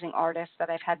these amazing artists that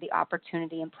I've had the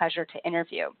opportunity and pleasure to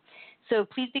interview. So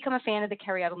please become a fan of the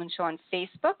Kerri Edelman Show on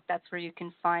Facebook. That's where you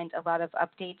can find a lot of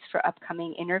updates for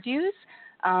upcoming interviews.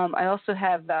 I also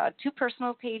have 2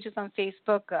 personal pages on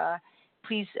Facebook.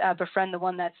 Please befriend the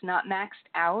one that's not maxed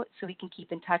out so we can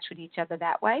keep in touch with each other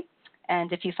that way.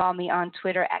 And if you follow me on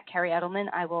Twitter at Kerri Edelman,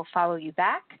 I will follow you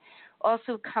back.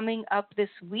 Also coming up this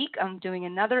week, I'm doing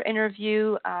another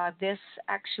interview this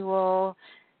actual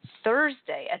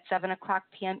Thursday at 7 o'clock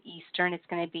p.m. Eastern. It's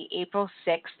going to be April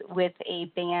 6th with a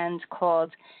band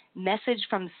called Message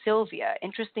from Sylvia.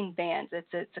 Interesting band.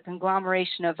 It's a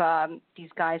conglomeration of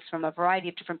these guys from a variety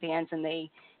of different bands, and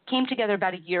they came together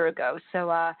about a year ago.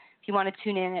 So if you want to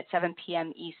tune in at 7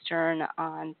 p.m. Eastern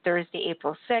on Thursday,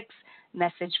 April 6th,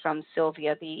 Message from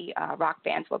Sylvia, the rock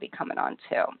bands, will be coming on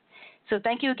too. So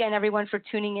thank you again, everyone, for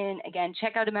tuning in. Again,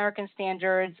 check out American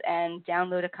Standards and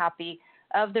download a copy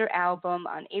of their album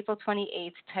on April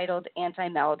 28th titled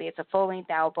Anti-Melody. It's a full-length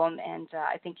album, and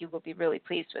I think you will be really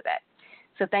pleased with it.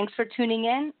 So thanks for tuning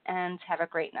in, and have a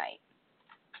great night.